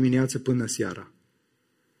alergăm de dimineață până seara?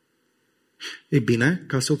 Ei bine,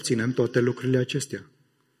 ca să obținem toate lucrurile acestea.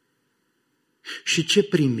 Și ce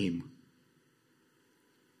primim?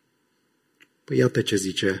 Păi iată ce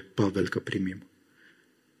zice Pavel că primim.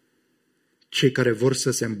 Cei care vor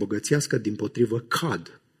să se îmbogățească, dimpotrivă,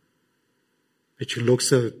 cad. Deci în loc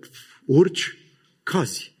să urci,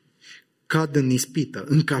 cazi. Cad în ispită,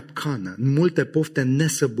 în capcană, în multe pofte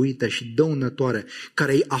nesăbuite și dăunătoare,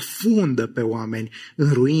 care îi afundă pe oameni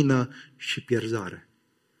în ruină și pierzare.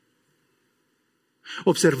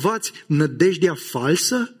 Observați nădejdea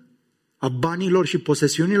falsă a banilor și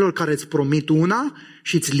posesiunilor care îți promit una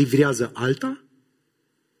și îți livrează alta?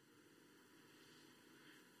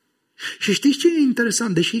 Și știți ce e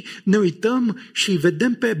interesant? Deși ne uităm și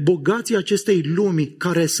vedem pe bogații acestei lumi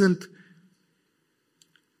care sunt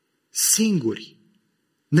singuri,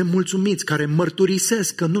 nemulțumiți, care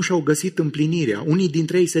mărturisesc că nu și-au găsit împlinirea. Unii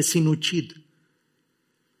dintre ei se sinucid.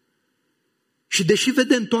 Și deși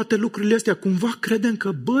vedem toate lucrurile astea, cumva credem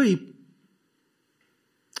că,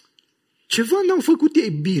 ceva n-au făcut ei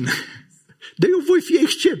bine. Dar eu voi fi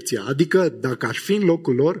excepția. Adică, dacă aș fi în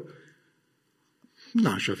locul lor,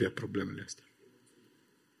 n-aș avea problemele astea.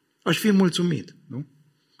 Aș fi mulțumit, nu?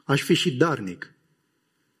 Aș fi și darnic.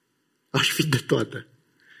 Aș fi de toate.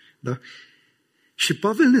 Da? Și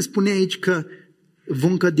Pavel ne spune aici că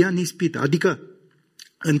vom cădea în ispită. Adică,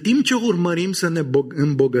 în timp ce urmărim să ne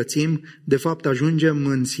îmbogățim, de fapt ajungem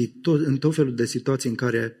în tot felul de situații în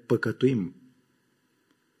care păcătuim.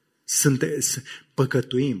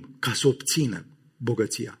 Păcătuim ca să obținem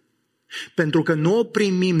bogăția. Pentru că nu o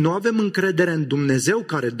primim, nu avem încredere în Dumnezeu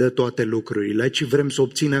care dă toate lucrurile, ci vrem să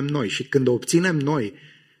obținem noi. Și când o obținem noi,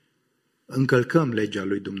 încălcăm legea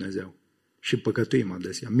lui Dumnezeu. Și păcătuim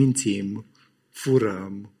adesea. Mințim,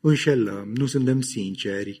 furăm, înșelăm, nu suntem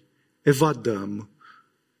sinceri, evadăm.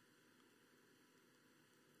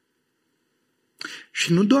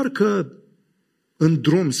 Și nu doar că în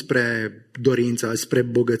drum spre dorința, spre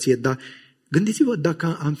bogăție, dar gândiți-vă,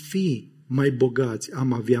 dacă am fi mai bogați,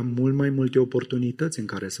 am avea mult mai multe oportunități în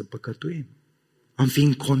care să păcătuim. Am fi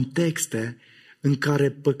în contexte în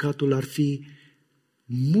care păcatul ar fi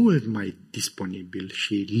mult mai disponibil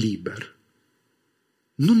și liber.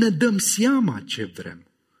 Nu ne dăm seama ce vrem.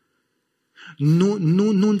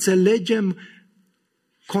 Nu înțelegem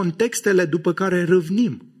contextele după care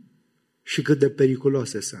râvnim și cât de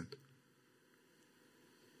periculoase sunt.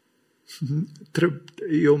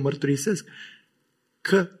 Eu mărturisesc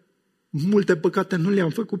că multe păcate nu le-am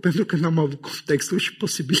făcut pentru că n-am avut contextul și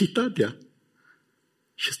posibilitatea.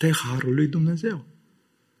 Și ăsta e harul lui Dumnezeu.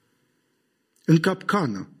 În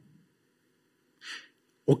capcană.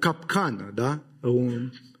 O capcană, da?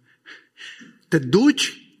 Te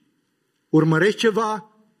duci, urmărești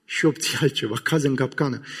ceva și obții altceva, cazi în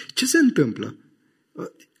capcană. Ce se întâmplă?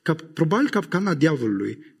 Probabil capcana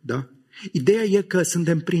diavolului, da? Ideea e că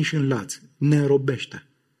suntem prinși în laț, ne înrobește.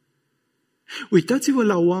 Uitați-vă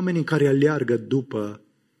la oamenii care aleargă după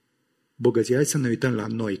bogăție. Hai să ne uităm la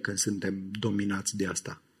noi când suntem dominați de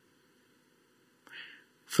asta.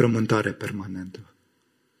 Frământare permanentă,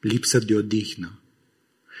 lipsă de odihnă,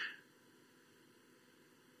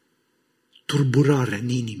 turburare în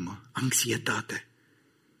inimă, anxietate,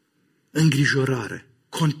 îngrijorare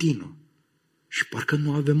continuă și parcă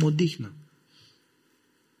nu avem odihnă.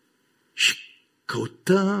 Și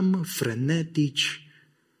căutăm frenetici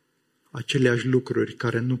aceleași lucruri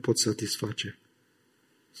care nu pot satisface.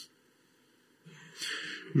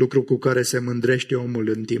 Lucru cu care se mândrește omul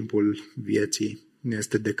în timpul vieții nu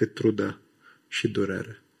este decât trudă și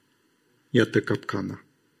durere. Iată capcana.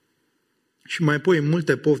 Și mai apoi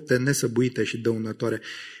multe pofte nesăbuite și dăunătoare.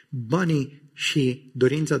 Banii și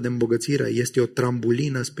dorința de îmbogățire este o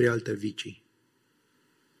trambulină spre alte vicii.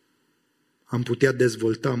 Am putea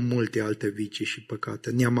dezvolta multe alte vicii și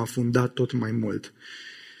păcate. Ne-am afundat tot mai mult.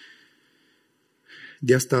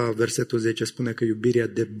 De asta versetul 10 spune că iubirea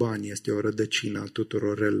de bani este o rădăcină a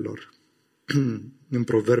tuturor relelor. În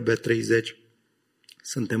Proverbe 30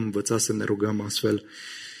 suntem învățați să ne rugăm astfel.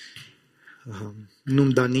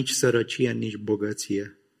 Nu-mi da nici sărăcie, nici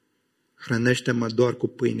bogăție. Hrănește-mă doar cu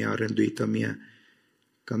pâinea rânduită mie,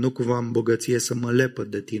 ca nu cumva în bogăție să mă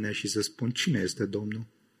lepăd de tine și să spun cine este Domnul?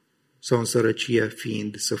 Sau în sărăcie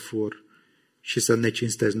fiind să fur și să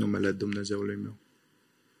necinstez numele Dumnezeului meu.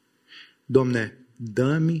 Doamne,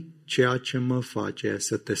 dă-mi ceea ce mă face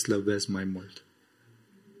să te slăvesc mai mult.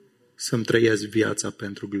 Să-mi trăiesc viața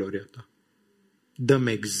pentru gloria ta.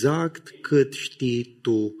 Dă-mi exact cât știi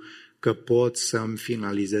tu că pot să-mi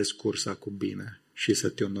finalizez cursa cu bine și să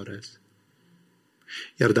te onorez.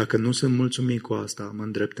 Iar dacă nu sunt mulțumit cu asta, mă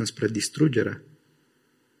îndrept înspre distrugere,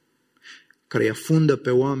 care îi afundă pe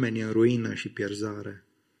oameni în ruină și pierzare.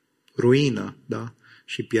 Ruină, da?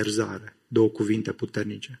 Și pierzare. Două cuvinte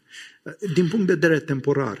puternice. Din punct de vedere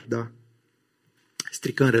temporar, da?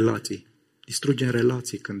 Stricăm relații. Distrugem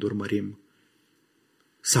relații când urmărim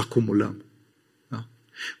să acumulăm. Da?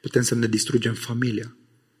 Putem să ne distrugem familia.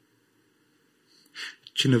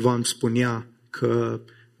 Cineva îmi spunea că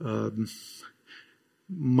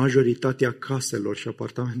majoritatea caselor și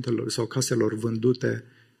apartamentelor sau caselor vândute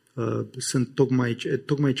sunt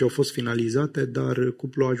tocmai ce au fost finalizate, dar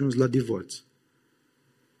cuplul a ajuns la divorț.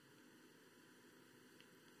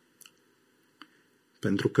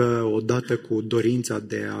 Pentru că odată cu dorința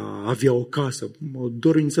de a avea o casă, o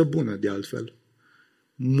dorință bună de altfel,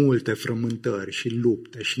 multe frământări și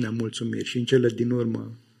lupte și nemulțumiri și în cele din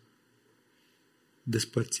urmă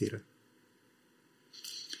despărțire.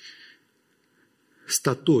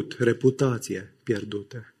 Statut, reputație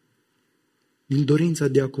pierdute. Din dorința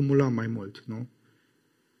de a acumula mai mult, nu?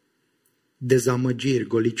 Dezamăgiri,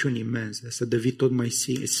 goliciuni imense, să devii tot mai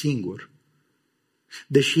singur.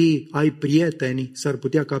 Deși ai prieteni, s-ar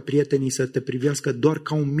putea ca prietenii să te privească doar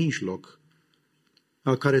ca un mijloc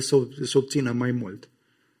a care să obțină mai mult,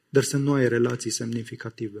 dar să nu ai relații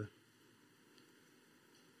semnificative.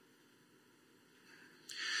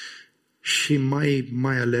 Și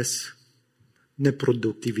mai ales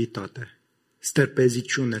neproductivitate,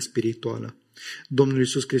 sterpeziciune spirituală. Domnul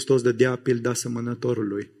Iisus Hristos dădea pilda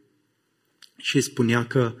semănătorului și spunea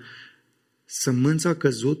că sămânța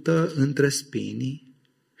căzută între spini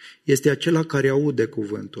este acela care aude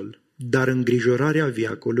cuvântul, dar îngrijorarea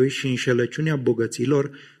veacului și înșelăciunea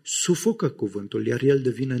bogăților sufocă cuvântul, iar el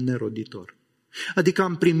devine neroditor. Adică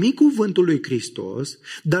am primit cuvântul lui Hristos,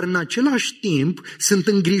 dar în același timp sunt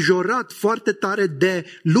îngrijorat foarte tare de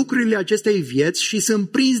lucrurile acestei vieți și sunt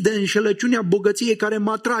prins de înșelăciunea bogăției care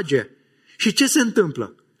mă atrage. Și ce se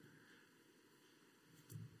întâmplă?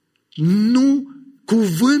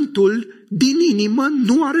 Cuvântul din inimă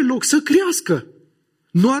nu are loc să crească.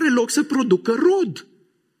 Nu are loc să producă rod.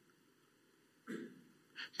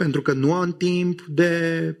 Pentru că nu am timp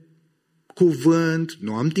de cuvânt,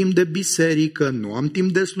 nu am timp de biserică, nu am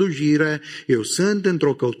timp de slujire, eu sunt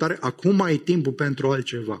într-o căutare, acum ai timpul pentru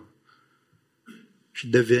altceva. Și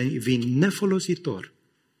devin nefolositor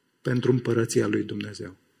pentru împărăția lui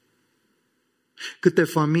Dumnezeu. Câte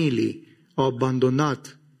familii au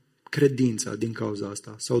abandonat credința din cauza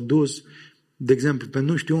asta, s-au dus, de exemplu, pe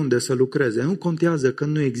nu știu unde să lucreze, nu contează că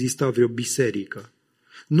nu exista vreo biserică.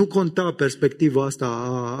 Nu conta perspectiva asta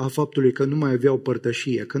a faptului că nu mai aveau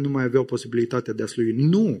părtășie, că nu mai aveau posibilitatea de a sluji.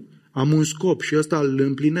 Nu! Am un scop și ăsta îl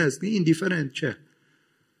împlinesc, indiferent ce.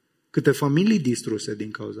 Câte familii distruse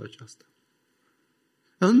din cauza aceasta.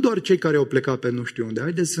 Nu doar cei care au plecat pe nu știu unde.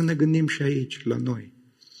 Haideți să ne gândim și aici, la noi.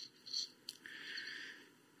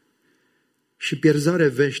 Și pierzare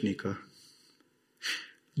veșnică.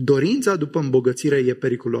 Dorința după îmbogățire e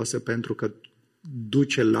periculoasă pentru că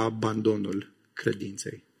duce la abandonul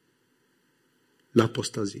credinței, la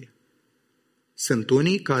apostazie. Sunt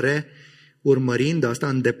unii care, urmărind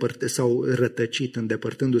asta, s-au rătăcit,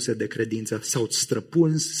 îndepărtându-se de credință, s-au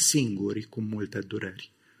străpuns singuri cu multe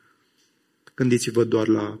dureri. Gândiți-vă doar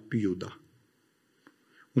la Iuda,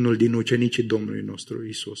 unul din ucenicii Domnului nostru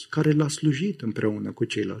Iisus, care l-a slujit împreună cu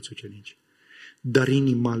ceilalți ucenici. Dar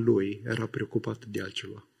inima lui era preocupată de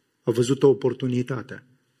altceva. A văzut o oportunitate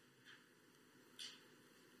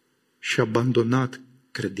și a abandonat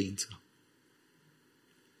credința.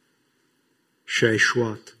 Și a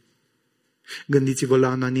eșuat. Gândiți-vă la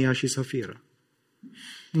Anania și Safira.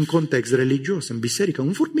 În context religios, în biserică,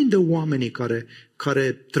 nu vorbim de oamenii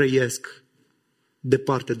care trăiesc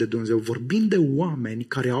departe de Dumnezeu. Vorbim de oameni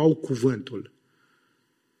care au cuvântul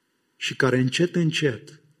și care încet,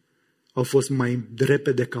 încet au fost mai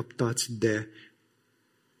repede captați de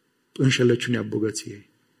înșelăciunea bogăției.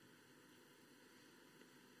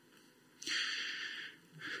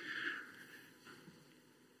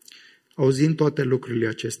 Auzind toate lucrurile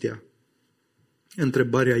acestea,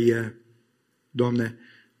 întrebarea e, Doamne,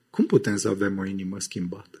 cum putem să avem o inimă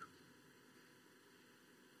schimbată?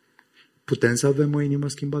 Putem să avem o inimă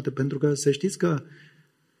schimbată? Pentru că să știți că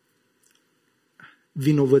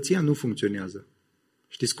vinovăția nu funcționează.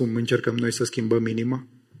 Știți cum încercăm noi să schimbăm inima?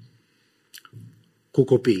 Cu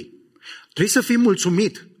copiii. Trebuie să fii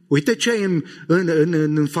mulțumit. Uite ce ai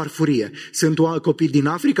în farfurie. Sunt copii din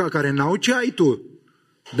Africa care n-au ce ai tu.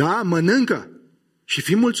 Da, mănâncă. Și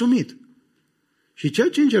fii mulțumit. Și ceea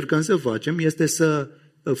ce încercăm să facem este să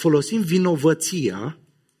folosim vinovăția,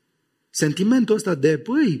 sentimentul ăsta de,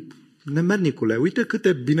 băi, nemernicule, uite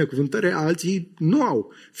câte binecuvântări alții nu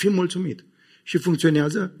au. Fii mulțumit. Și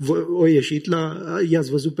funcționează. O ieșit i-ați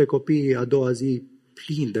văzut pe copii a doua zi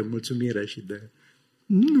plini de mulțumire și de...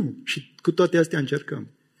 Nu. Și cu toate astea încercăm.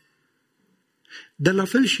 Dar la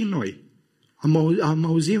fel și noi.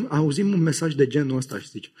 Auzim un mesaj de genul ăsta și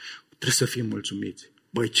zice, trebuie să fim mulțumiți.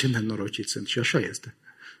 Băi, ce nenorociți sunt. Și așa este.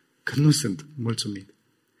 Că nu sunt mulțumit.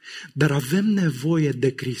 Dar avem nevoie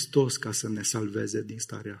de Hristos ca să ne salveze din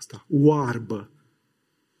starea asta. Oarbă.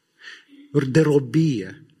 De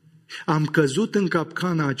robie. Am căzut în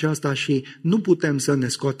capcana aceasta și nu putem să ne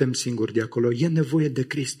scoatem singuri de acolo. E nevoie de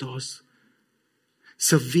Hristos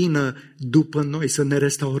să vină după noi, să ne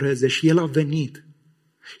restaureze. Și El a venit.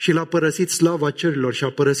 Și El a părăsit slava cerurilor și a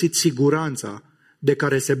părăsit siguranța de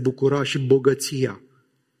care se bucura și bogăția.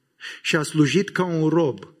 Și a slujit ca un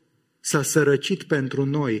rob. S-a sărăcit pentru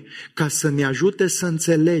noi ca să ne ajute să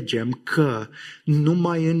înțelegem că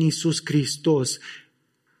numai în Iisus Hristos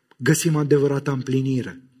găsim adevărata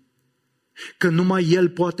împlinire. Că numai El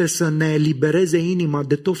poate să ne elibereze inima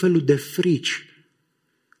de tot felul de frici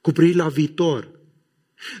cu privire la viitor.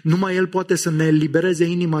 Numai El poate să ne elibereze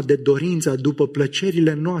inima de dorința după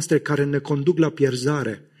plăcerile noastre care ne conduc la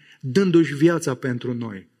pierzare, dându-și viața pentru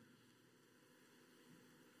noi.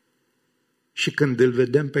 Și când îl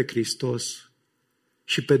vedem pe Hristos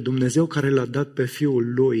și pe Dumnezeu care L-a dat pe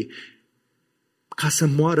Fiul Lui ca să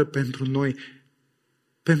moară pentru noi,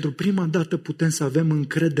 pentru prima dată putem să avem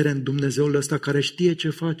încredere în Dumnezeul ăsta care știe ce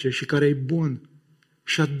face și care e bun.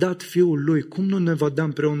 Și a dat Fiul Lui. Cum nu ne va da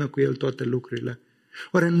împreună cu El toate lucrurile?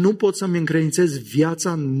 Oare nu pot să-mi încredințez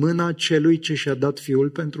viața în mâna celui ce și-a dat Fiul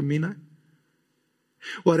pentru mine?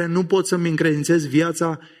 Oare nu pot să-mi încredințez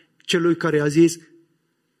viața celui care a zis,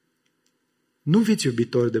 nu fiți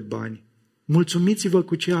iubitori de bani, mulțumiți-vă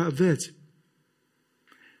cu ce aveți.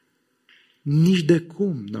 Nici de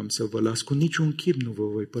cum n-am să vă las, cu niciun chip nu vă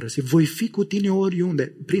voi părăsi. Voi fi cu tine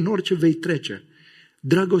oriunde, prin orice vei trece.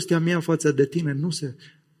 Dragostea mea față de tine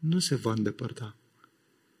nu se va îndepărta.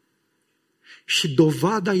 Și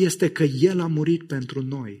dovada este că El a murit pentru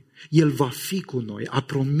noi. El va fi cu noi. A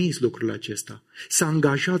promis lucrul acesta. S-a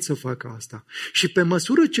angajat să facă asta. Și pe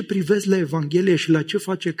măsură ce privesc la Evanghelie și la ce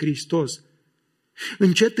face Hristos,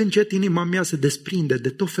 încet, încet inima mea se desprinde de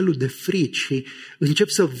tot felul de frici și încep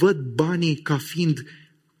să văd banii ca fiind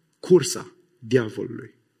cursa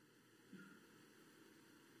diavolului.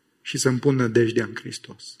 Și să-mi pun nădejdea în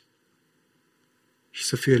Hristos. Și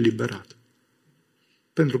să fiu eliberat.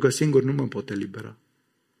 Pentru că singur nu mă pot elibera.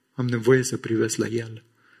 Am nevoie să privesc la El,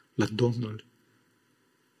 la Domnul.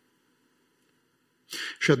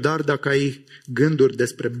 Și dar dacă ai gânduri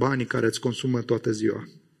despre banii care îți consumă toată ziua,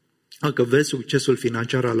 dacă vezi succesul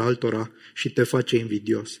financiar al altora și te face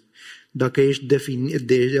invidios, dacă ești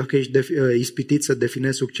ispitit să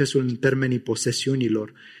definezi succesul în termenii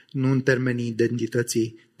posesiunilor, nu în termenii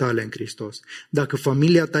identității tale în Hristos, dacă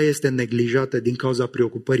familia ta este neglijată din cauza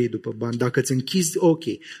preocupării după bani, dacă îți închizi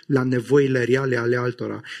ochii la nevoile reale ale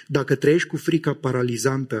altora, dacă trăiești cu frica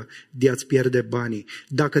paralizantă de a-ți pierde banii,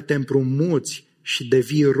 dacă te împrumuți și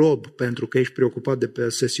devii rob pentru că ești preocupat de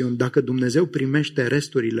posesiuni, dacă Dumnezeu primește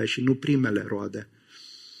resturile și nu primele roade,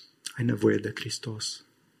 ai nevoie de Hristos.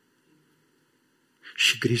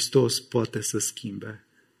 Și Hristos poate să schimbe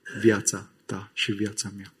viața ta și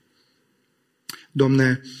viața mea.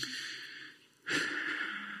 Doamne,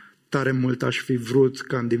 tare mult aș fi vrut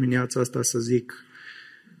ca în dimineața asta să zic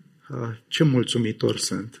ce mulțumitor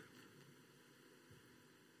sunt.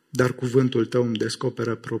 Dar cuvântul Tău îmi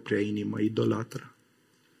descoperă propria inimă idolatră.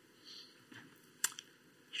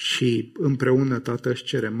 Și împreună, Tată, își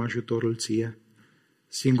cerem ajutorul Ție,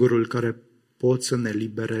 singurul care pot să ne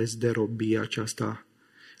liberezi de robia aceasta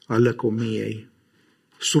a lăcomiei,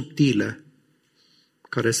 subtile,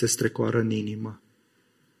 care se strecoară în inimă.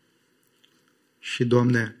 Și,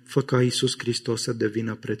 Doamne, fă ca Iisus Hristos să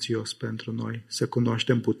devină prețios pentru noi, să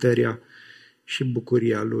cunoaștem puterea și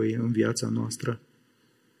bucuria Lui în viața noastră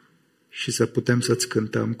și să putem să-ți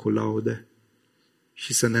cântăm cu laude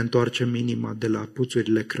și să ne întoarcem inima de la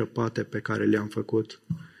puțurile crăpate pe care le-am făcut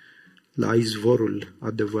la izvorul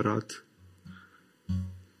adevărat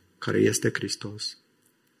care este Hristos.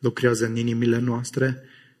 Lucrează în inimile noastre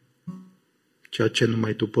ceea ce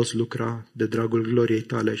numai Tu poți lucra de dragul gloriei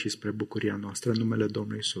Tale și spre bucuria noastră. În numele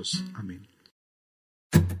Domnului Iisus. Amin.